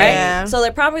side, right? Yeah. So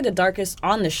they're probably the darkest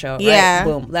on the show, right? Yeah.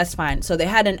 Boom, that's fine. So they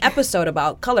had an episode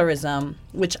about colorism,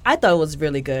 which I thought was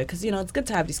really good because it's good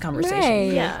to have these conversations.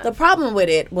 Right. Yeah. The problem with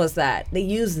it was that they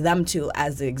used them two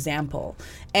as the example,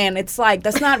 and it's like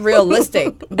that's not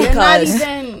realistic because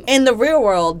in the real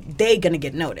world they're gonna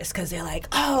get noticed because they're like,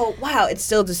 oh wow, it's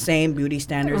still the same beauty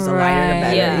standards, the lighter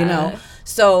the better,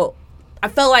 So I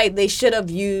felt like they should have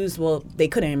used. Well, they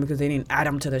couldn't because they didn't add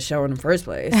them to the show in the first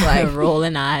place. Like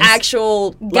rolling eyes,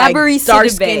 actual Gabri dark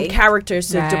skinned Sidibe. characters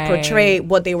to portray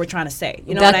what they were trying to say.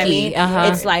 You know what I mean?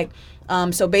 It's like.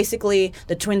 So basically,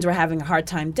 the twins were having a hard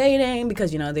time dating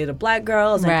because, they're the black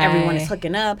girls and everyone is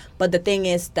hooking up. But the thing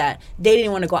is that they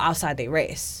didn't want to go outside their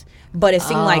race. But it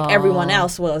seemed like everyone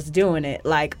else was doing it.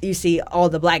 Like, you see all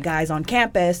the black guys on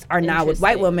campus are now with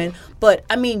white women. But,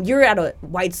 I mean, you're at a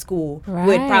white school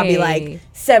with probably like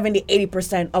 70,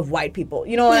 80% of white people.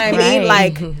 You know what I mean?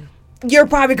 Like, you're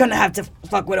probably going to have to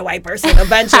fuck with a white person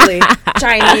eventually,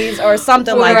 Chinese or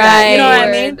something like that. You know what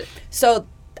I mean? So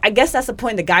I guess that's the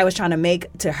point the guy was trying to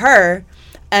make to her.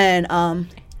 And,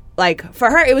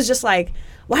 for her, it was just like,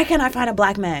 why can't I find a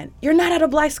black man? You're not at a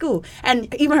black school.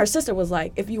 And even her sister was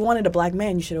like, if you wanted a black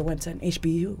man, you should have went to an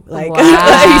HBU. Like, wow.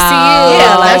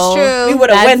 Yeah, that's true. We would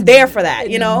have went there for that,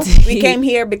 We came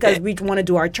here because we want to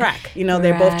do our track.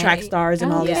 They're both track stars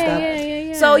and all this stuff.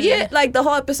 Yeah. So, the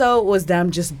whole episode was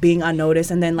them just being unnoticed.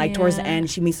 And then, towards the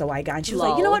end, she meets a white guy. And she was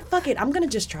like, you know what? Fuck it. I'm going to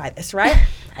just try this, right?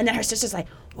 And then her sister's like,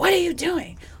 what are you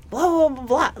doing? Blah, blah, blah,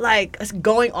 blah. Like, it's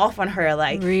going off on her.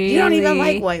 Like, you don't even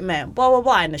like white men. Blah, blah,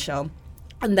 blah in the show.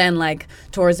 And then,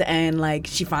 towards the end,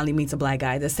 she finally meets a black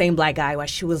guy. The same black guy where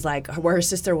she was where her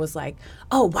sister was like,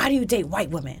 oh, why do you date white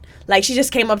women? She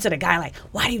just came up to the guy like,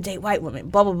 why do you date white women?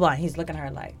 Blah, blah, blah. And he's looking at her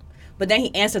like. But then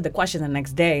he answered the question the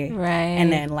next day. Right.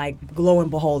 And then, lo and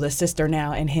behold, the sister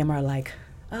now and him are like,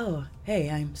 oh, hey,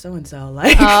 I'm so-and-so.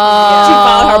 She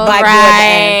found her black boy at the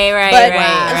end.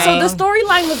 Right. So the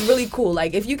storyline was really cool.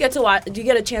 If you get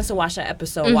a chance to watch that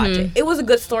episode, watch it. It was a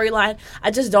good storyline.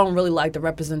 I just don't really like the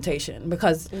representation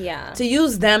because to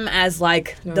use them as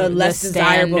the less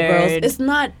desirable girls,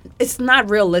 it's not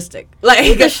realistic.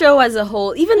 The show as a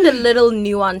whole, even the little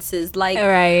nuances,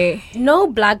 no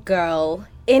black girl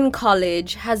in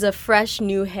college has a fresh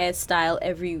new hairstyle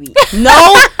every week.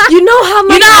 No. You know how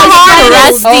much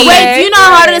Wait, do you know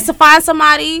how hard it is to find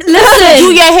somebody? Listen,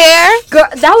 do your hair? Girl,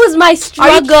 that was my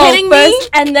struggle. Are you kidding me?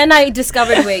 And then I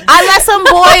discovered wigs. I let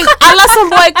some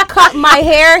boy cut my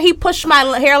hair. He pushed my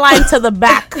hairline to the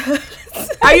back.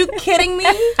 Are you kidding me?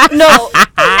 No.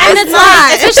 And it's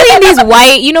not. Especially in these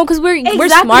white, because we're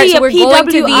smart, so we're going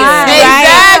to these.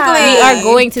 Exactly. We are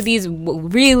going to these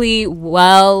really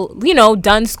well,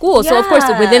 done schools. So, of course,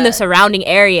 within the surrounding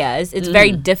areas, it's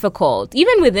very difficult.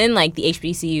 Even within, the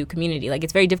HBCU community,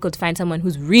 it's very difficult to find someone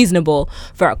who's reasonable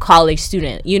for a college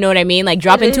student. You know what I mean?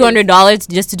 Dropping $200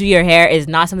 just to do your hair is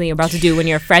not something you're about to do when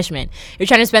you're a freshman. You're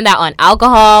trying to spend that on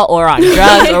alcohol or on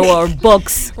drugs or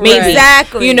books, maybe.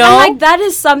 Exactly. And, that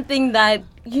is something that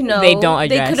they don't address.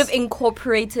 They could have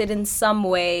incorporated in some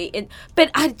way.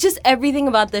 But just everything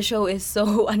about the show is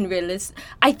so unrealistic.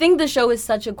 I think the show is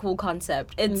such a cool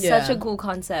concept. It's such a cool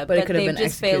concept, but they've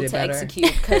just failed to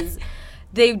execute because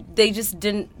they just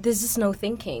didn't. There's just no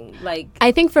thinking.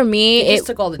 I think for me,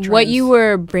 what you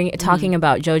were talking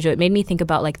about, JoJo, it made me think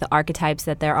about the archetypes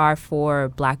that there are for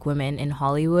black women in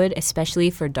Hollywood,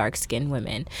 especially for dark skinned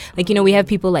women. We have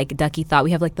people like Ducky Thought.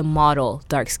 We have the model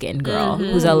dark skinned girl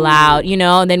who's allowed.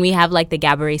 And then we have the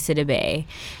Gabri Sidibe,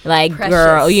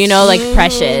 girl.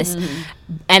 Precious.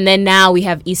 And then now we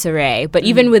have Issa Rae. But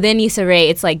even within Issa Rae,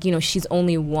 it's she's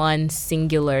only one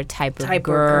singular type of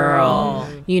girl.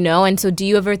 And so do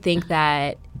you ever think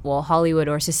that, Hollywood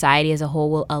or society as a whole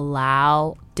will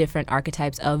allow different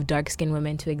archetypes of dark-skinned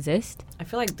women to exist? I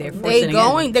feel like they're forcing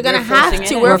it. They're going to have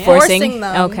to. We're forcing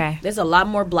them. Okay. There's a lot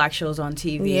more black shows on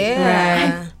TV.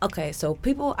 Yeah. Okay, so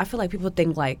I feel like people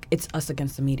think it's us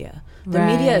against the media. The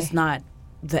media is not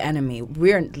the enemy.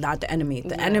 We're not the enemy.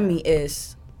 The enemy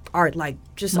is our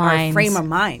frame of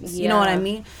minds. You know what I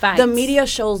mean? Facts. The media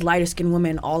shows lighter skinned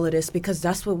women all of this because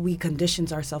that's what we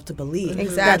conditioned ourselves to believe.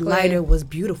 Exactly. That lighter was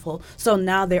beautiful. So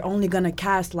now they're only gonna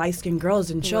cast light skinned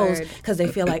girls in shows because they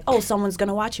feel like, someone's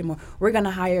gonna watch it more. We're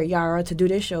gonna hire Yara to do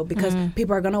this show because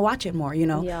people are gonna watch it more.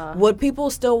 Yeah. Would people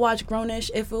still watch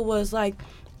Grownish if it was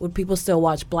would people still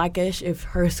watch Blackish if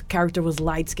her character was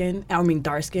dark skin,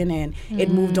 and it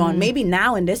moved on? Maybe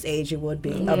now in this age it would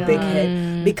be a big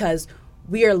hit because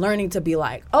we are learning to be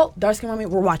like, oh, dark skin woman,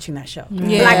 we're watching that show.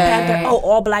 Black Panther, oh,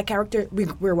 all black character,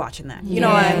 we're watching that. You know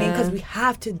what I mean? Because we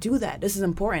have to do that. This is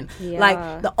important.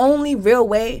 Like, the only real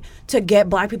way to get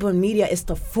black people in media is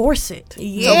to force it.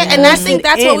 Yeah, and I think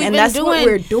that's what we've been that's doing. What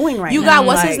we're doing right now. You got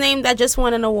what's his name that just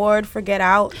won an award for Get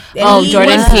Out? And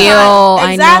Jordan Peele.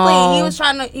 Exactly.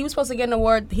 I know. He was supposed to get an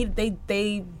award.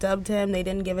 They dubbed him. They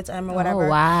didn't give it to him or whatever. Oh,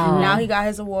 wow. And now he got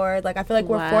his award. Like, I feel like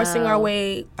we're forcing our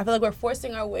way. I feel like we're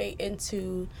forcing our way into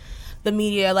the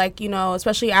media, like, you know,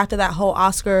 especially after that whole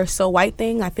Oscar so white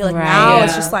thing. I feel like now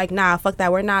it's just like, nah, fuck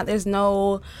that. We're not. There's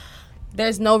no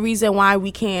reason why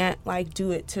we can't like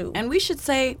do it too. And we should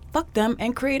say fuck them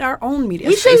and create our own media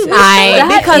We spaces. should.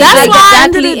 Because that's at why the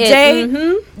end of the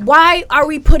day, why are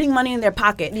we putting money in their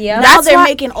pocket? Now That's they're why-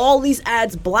 making all these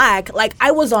ads black. Like,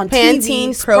 I was on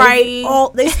Pantene, TV, Sprite,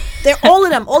 Provi. they're all of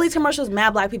them. All these commercials, mad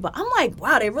black people. I'm like,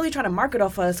 wow, they're really trying to market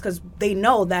off us because they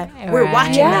know that we're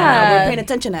watching that, we're paying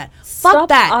attention to that. Fuck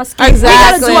that. Exactly. We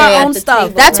gotta do our own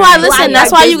stuff. That's why. Listen.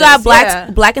 That's why you got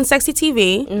business. Black and Sexy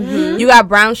TV. You got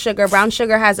Brown Sugar. Brown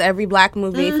Sugar has every black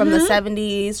movie from the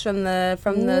 70s, from the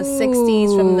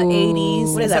 60s, from the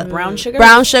 80s. What is that? Brown Sugar.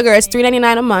 Brown Sugar is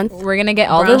 $3.99 a month. We're gonna get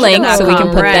all the links so we can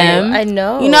put them. I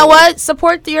know. You know what?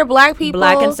 Support your black people.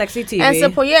 Black and Sexy TV. And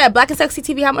support, Black and Sexy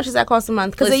TV. How much does that cost a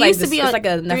month? Because It's it like used to this- be it's on like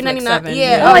a Netflix 7.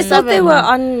 Yeah. Oh, I thought they were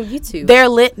on YouTube. They're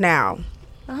lit now.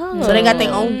 Oh. So they got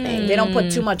their own thing. They don't put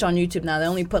too much on YouTube now. They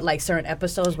only put like certain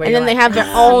episodes where And then they have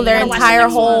their own, their entire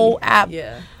whole app.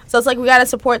 Yeah. So it's like we gotta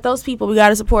support those people. We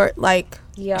gotta support like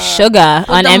Sugar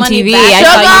on the money MTV. back. I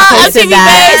saw you posted MTV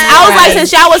that. Base. I was like, Right.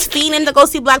 since y'all was fiending to go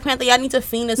see Black Panther, y'all need to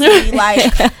fiend to see like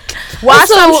watch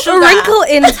some Also, Sugar. A Wrinkle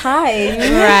in Time.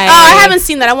 Right. Oh, I haven't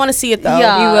seen that. I want to see it though.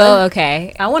 Yeah. You will.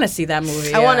 Okay. I want to see that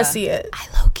movie. I want to see it. I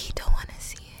low key don't want to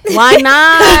see it. Why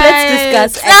not?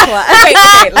 Let's discuss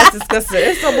Okay, let's discuss it.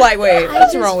 It's so black. Wait,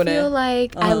 what's wrong with I feel it?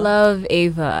 like I love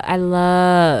Ava,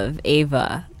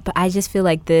 but I just feel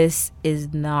like this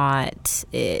is not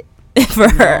it for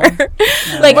her.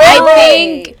 Like,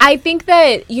 I think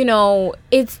that, you know,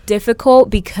 it's difficult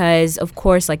because, of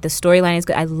course, like, the storyline is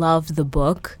good. I loved the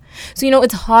book. So, you know,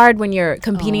 it's hard when you're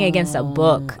competing against a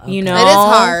book, you know? It is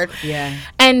hard. Yeah.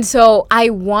 And so I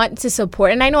want to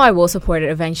support, and I know I will support it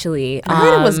eventually. I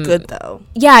heard it was good though.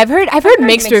 Yeah, I've heard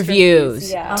mixed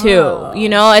reviews yeah. too. You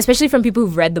know, especially from people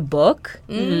who've read the book.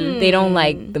 They don't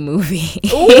like the movie.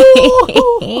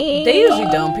 They usually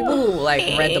don't. People who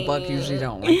like read the book usually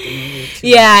don't like the movie.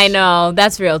 Yeah, I know.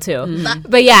 That's real too.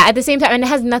 But yeah, at the same time, and it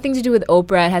has nothing to do with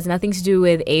Oprah. It has nothing to do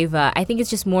with Ava. I think it's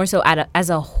just more so as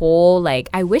a whole. Like,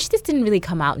 I wish this didn't really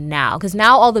come out now, because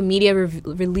now all the media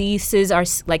releases are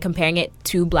like comparing it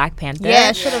to Black Panther. Yeah,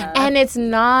 it should have. And it's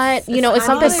not, you know, it's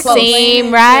not not the close.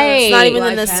 same, right? It's not even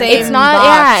in the Black same. It's not, box.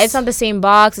 yeah, it's not the same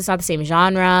box. It's not the same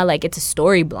genre. Like, it's a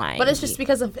story blind. But it's just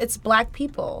because of it's black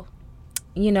people.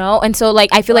 You know, and so like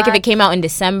I feel like if it came out in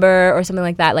December or something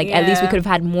like that, like at least we Yeah. could have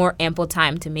had more ample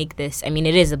time to make this. I mean,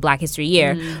 it is a Black History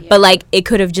Year, but like it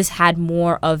could have just had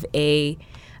more of a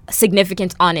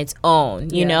significance on its own,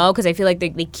 you know, because I feel like they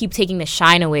keep taking the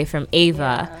shine away from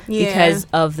Ava because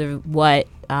of what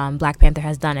Black Panther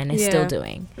has done and is still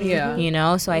doing. Yeah. You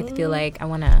know, so I feel like I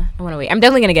wanna wait. I'm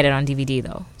definitely gonna get it on DVD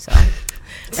though. So.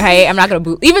 Right, I'm not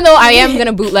gonna even though I am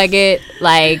gonna bootleg it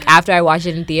like after I watch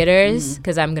it in theaters,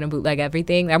 because I'm gonna bootleg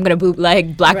everything. I'm gonna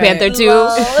bootleg Black Panther 2.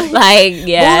 Like,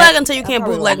 yeah, Bootleg until you can't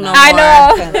bootleg no more. I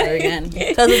know.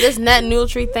 Because of this net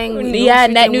neutrality thing. Yeah,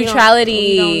 net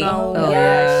neutrality. We don't know. Oh,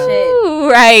 yeah.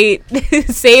 Ooh, right.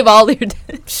 Save all your.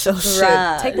 So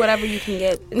shit. Take whatever you can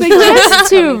get. But just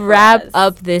to wrap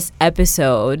up this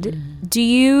episode, do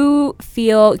you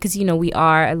feel, because you know we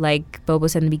are, like Bobo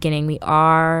said in the beginning, we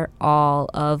are all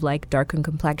of like darkened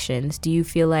complexions. Do you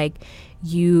feel like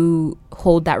you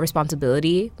hold that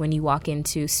responsibility when you walk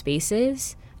into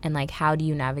spaces, and like how do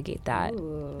you navigate that,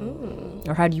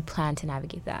 or how do you plan to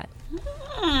navigate that?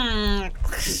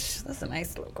 That's a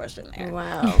nice little question there.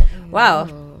 Wow. Wow.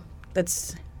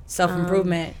 That's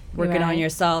self-improvement, working on right.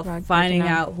 yourself, Working finding on-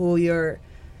 out who your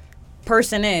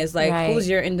person is, like Right. who's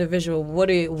your individual,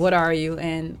 what are you,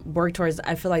 and work towards.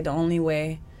 I feel like the only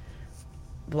way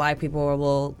Black people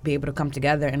will be able to come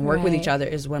together and work with each other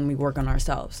is when we work on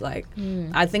ourselves. Like,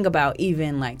 I think about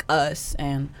even like us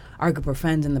and our group of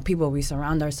friends and the people we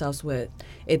surround ourselves with.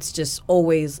 It's just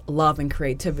always love and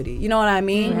creativity. You know what I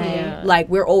mean? Like,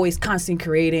 we're always constantly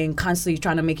creating, constantly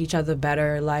trying to make each other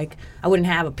better. Like, I wouldn't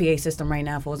have a PA system right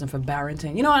now if it wasn't for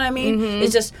Barrington. You know what I mean?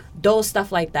 It's just those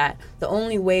stuff like that. The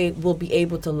only way we'll be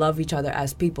able to love each other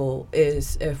as people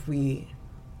is if we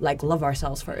like love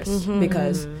ourselves first,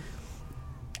 because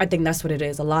I think that's what it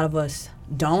is. A lot of us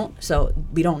don't, so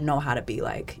we don't know how to be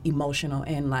like emotional,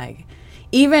 and like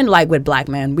even like with black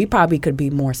men, we probably could be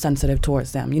more sensitive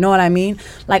towards them. You know what I mean?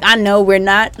 Like I know we're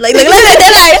not like she's like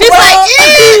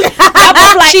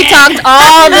she talked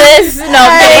all this. No,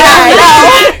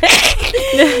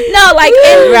 like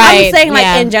I'm saying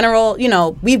like in general, you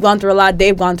know, we've gone through a lot.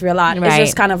 They've gone through a lot. Right. It's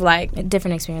just kind of like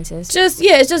different experiences.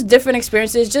 It's just different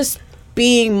experiences. Just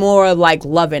being more like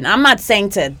loving. I'm not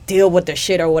saying to deal with the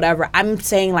shit or whatever. I'm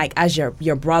saying like as your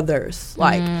brothers,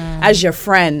 like as your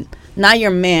friend, not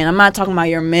your man. I'm not talking about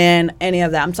your man, any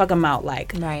of that. I'm talking about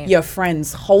like your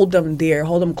friends. Hold them dear,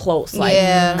 hold them close, like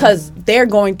because they're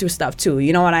going through stuff too.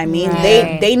 You know what I mean?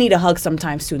 They need a hug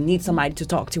sometimes too. Need somebody to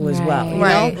talk to as well. You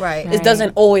know? It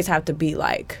doesn't always have to be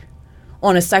like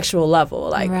on a sexual level.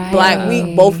 Like black,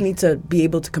 we both need to be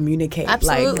able to communicate.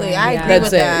 Absolutely, like, I agree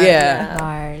with that. Yeah.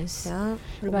 Bars. Yeah.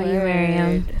 What about you,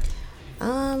 Miriam?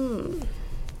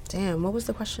 Damn, what was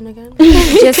the question again?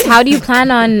 Just how do you plan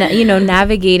on,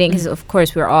 navigating, because of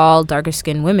course we're all darker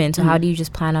skinned women, so how do you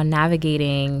just plan on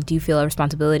navigating? Do you feel a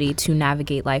responsibility to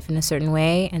navigate life in a certain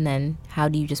way? And then how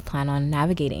do you just plan on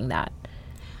navigating that?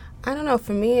 I don't know.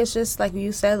 For me, it's just like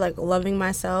you said, like loving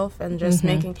myself and just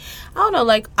making, I don't know,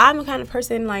 like I'm the kind of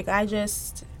person, like I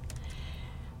just,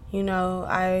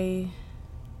 I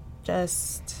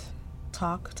just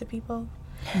talk to people.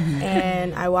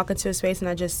 And I walk into a space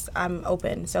and I'm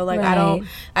open. So like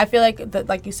I feel like that,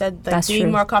 like you said, like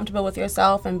being more comfortable with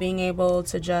yourself and being able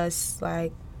to just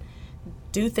like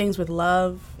do things with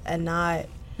love and not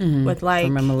with like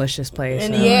from a malicious place.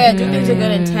 And do things with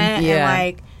good intent and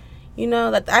like,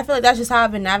 that I feel like that's just how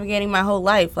I've been navigating my whole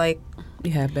life. Like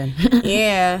you have been.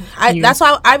 That's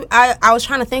why I was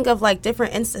trying to think of like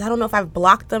different instances. I don't know if I've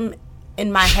blocked them in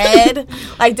my head,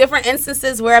 like different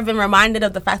instances where I've been reminded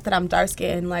of the fact that I'm dark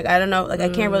skinned. Like I don't know, like I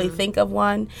can't really think of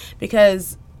one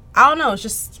because I don't know, it's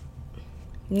just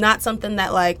not something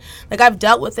that like I've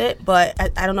dealt with it, but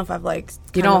I don't know if I've like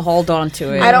you don't hold on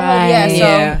to it. I don't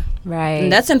hold Right.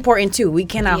 And that's important too. We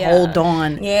cannot hold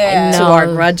on to our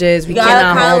grudges. We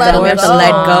cannot hold on. We have to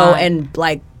let go and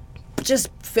like just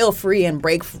feel free and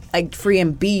break free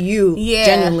and be you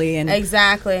genuinely, and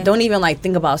exactly don't even like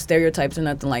think about stereotypes or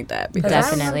nothing like that, because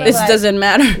definitely it doesn't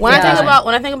matter. When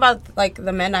I think about like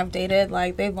the men I've dated,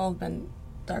 like they've all been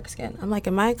dark skinned. I'm like,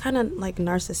 am I kind of like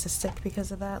narcissistic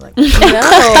because of that? Like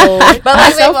no, but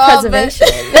like self-preservation,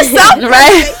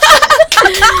 right?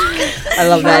 I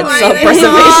love that like,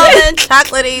 self-preservation.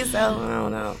 Chocolatey, so I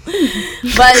don't know,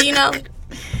 but you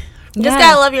just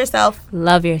gotta love yourself.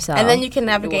 Love yourself. And then you can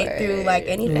navigate through like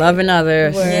anything. Loving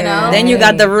others. Then you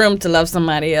got the room to love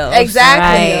somebody else.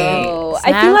 Exactly.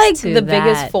 I feel like the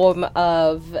biggest form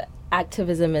of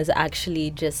activism is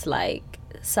actually just like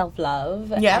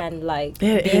self-love and like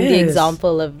being the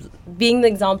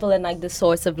example and like the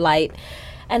source of light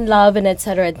and love and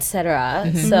etc.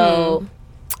 etc. So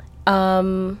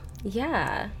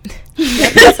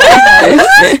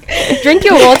drink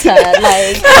your water.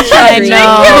 Like I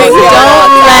know.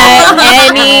 Don't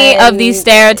let any of these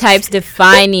stereotypes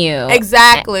define you.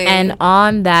 Exactly. And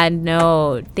on that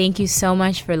note, thank you so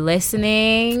much for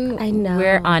listening. I know.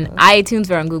 We're on iTunes.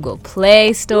 We're on Google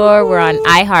Play Store. We're on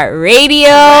iHeartRadio.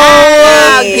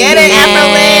 Wow, get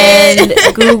it,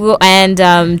 and Google and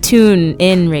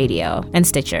TuneIn Radio and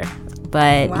Stitcher.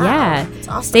 But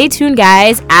awesome. Stay tuned,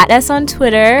 guys. At us on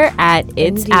Twitter at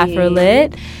It's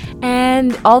Afrolit.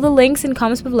 And all the links and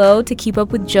comments below to keep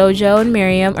up with JoJo and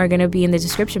Miriam are going to be in the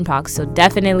description box. So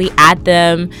definitely at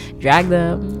them, drag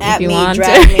them if you want to.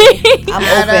 I'm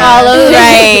open. Follow,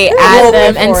 at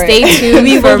them, and stay tuned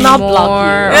we for will not more.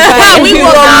 block you. We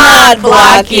will not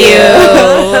block you.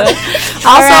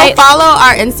 Also, Right. follow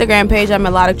our Instagram page at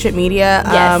Melodic Trip Media.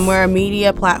 Yes. We're a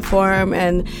media platform,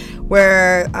 and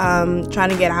we're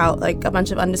trying to get out like a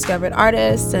bunch of undiscovered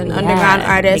artists and underground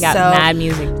artists. They got so mad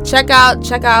music. check out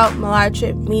Melodic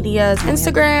Trip Media's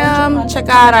Instagram. Check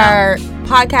out our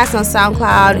podcast on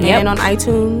SoundCloud and on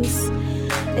iTunes.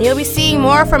 And you'll be seeing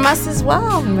more from us as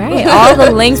well. Right. All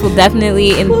the links will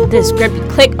definitely in the description.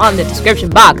 Click on the description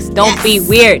box. Don't be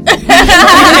weird. All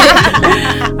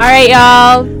right,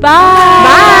 y'all. Bye.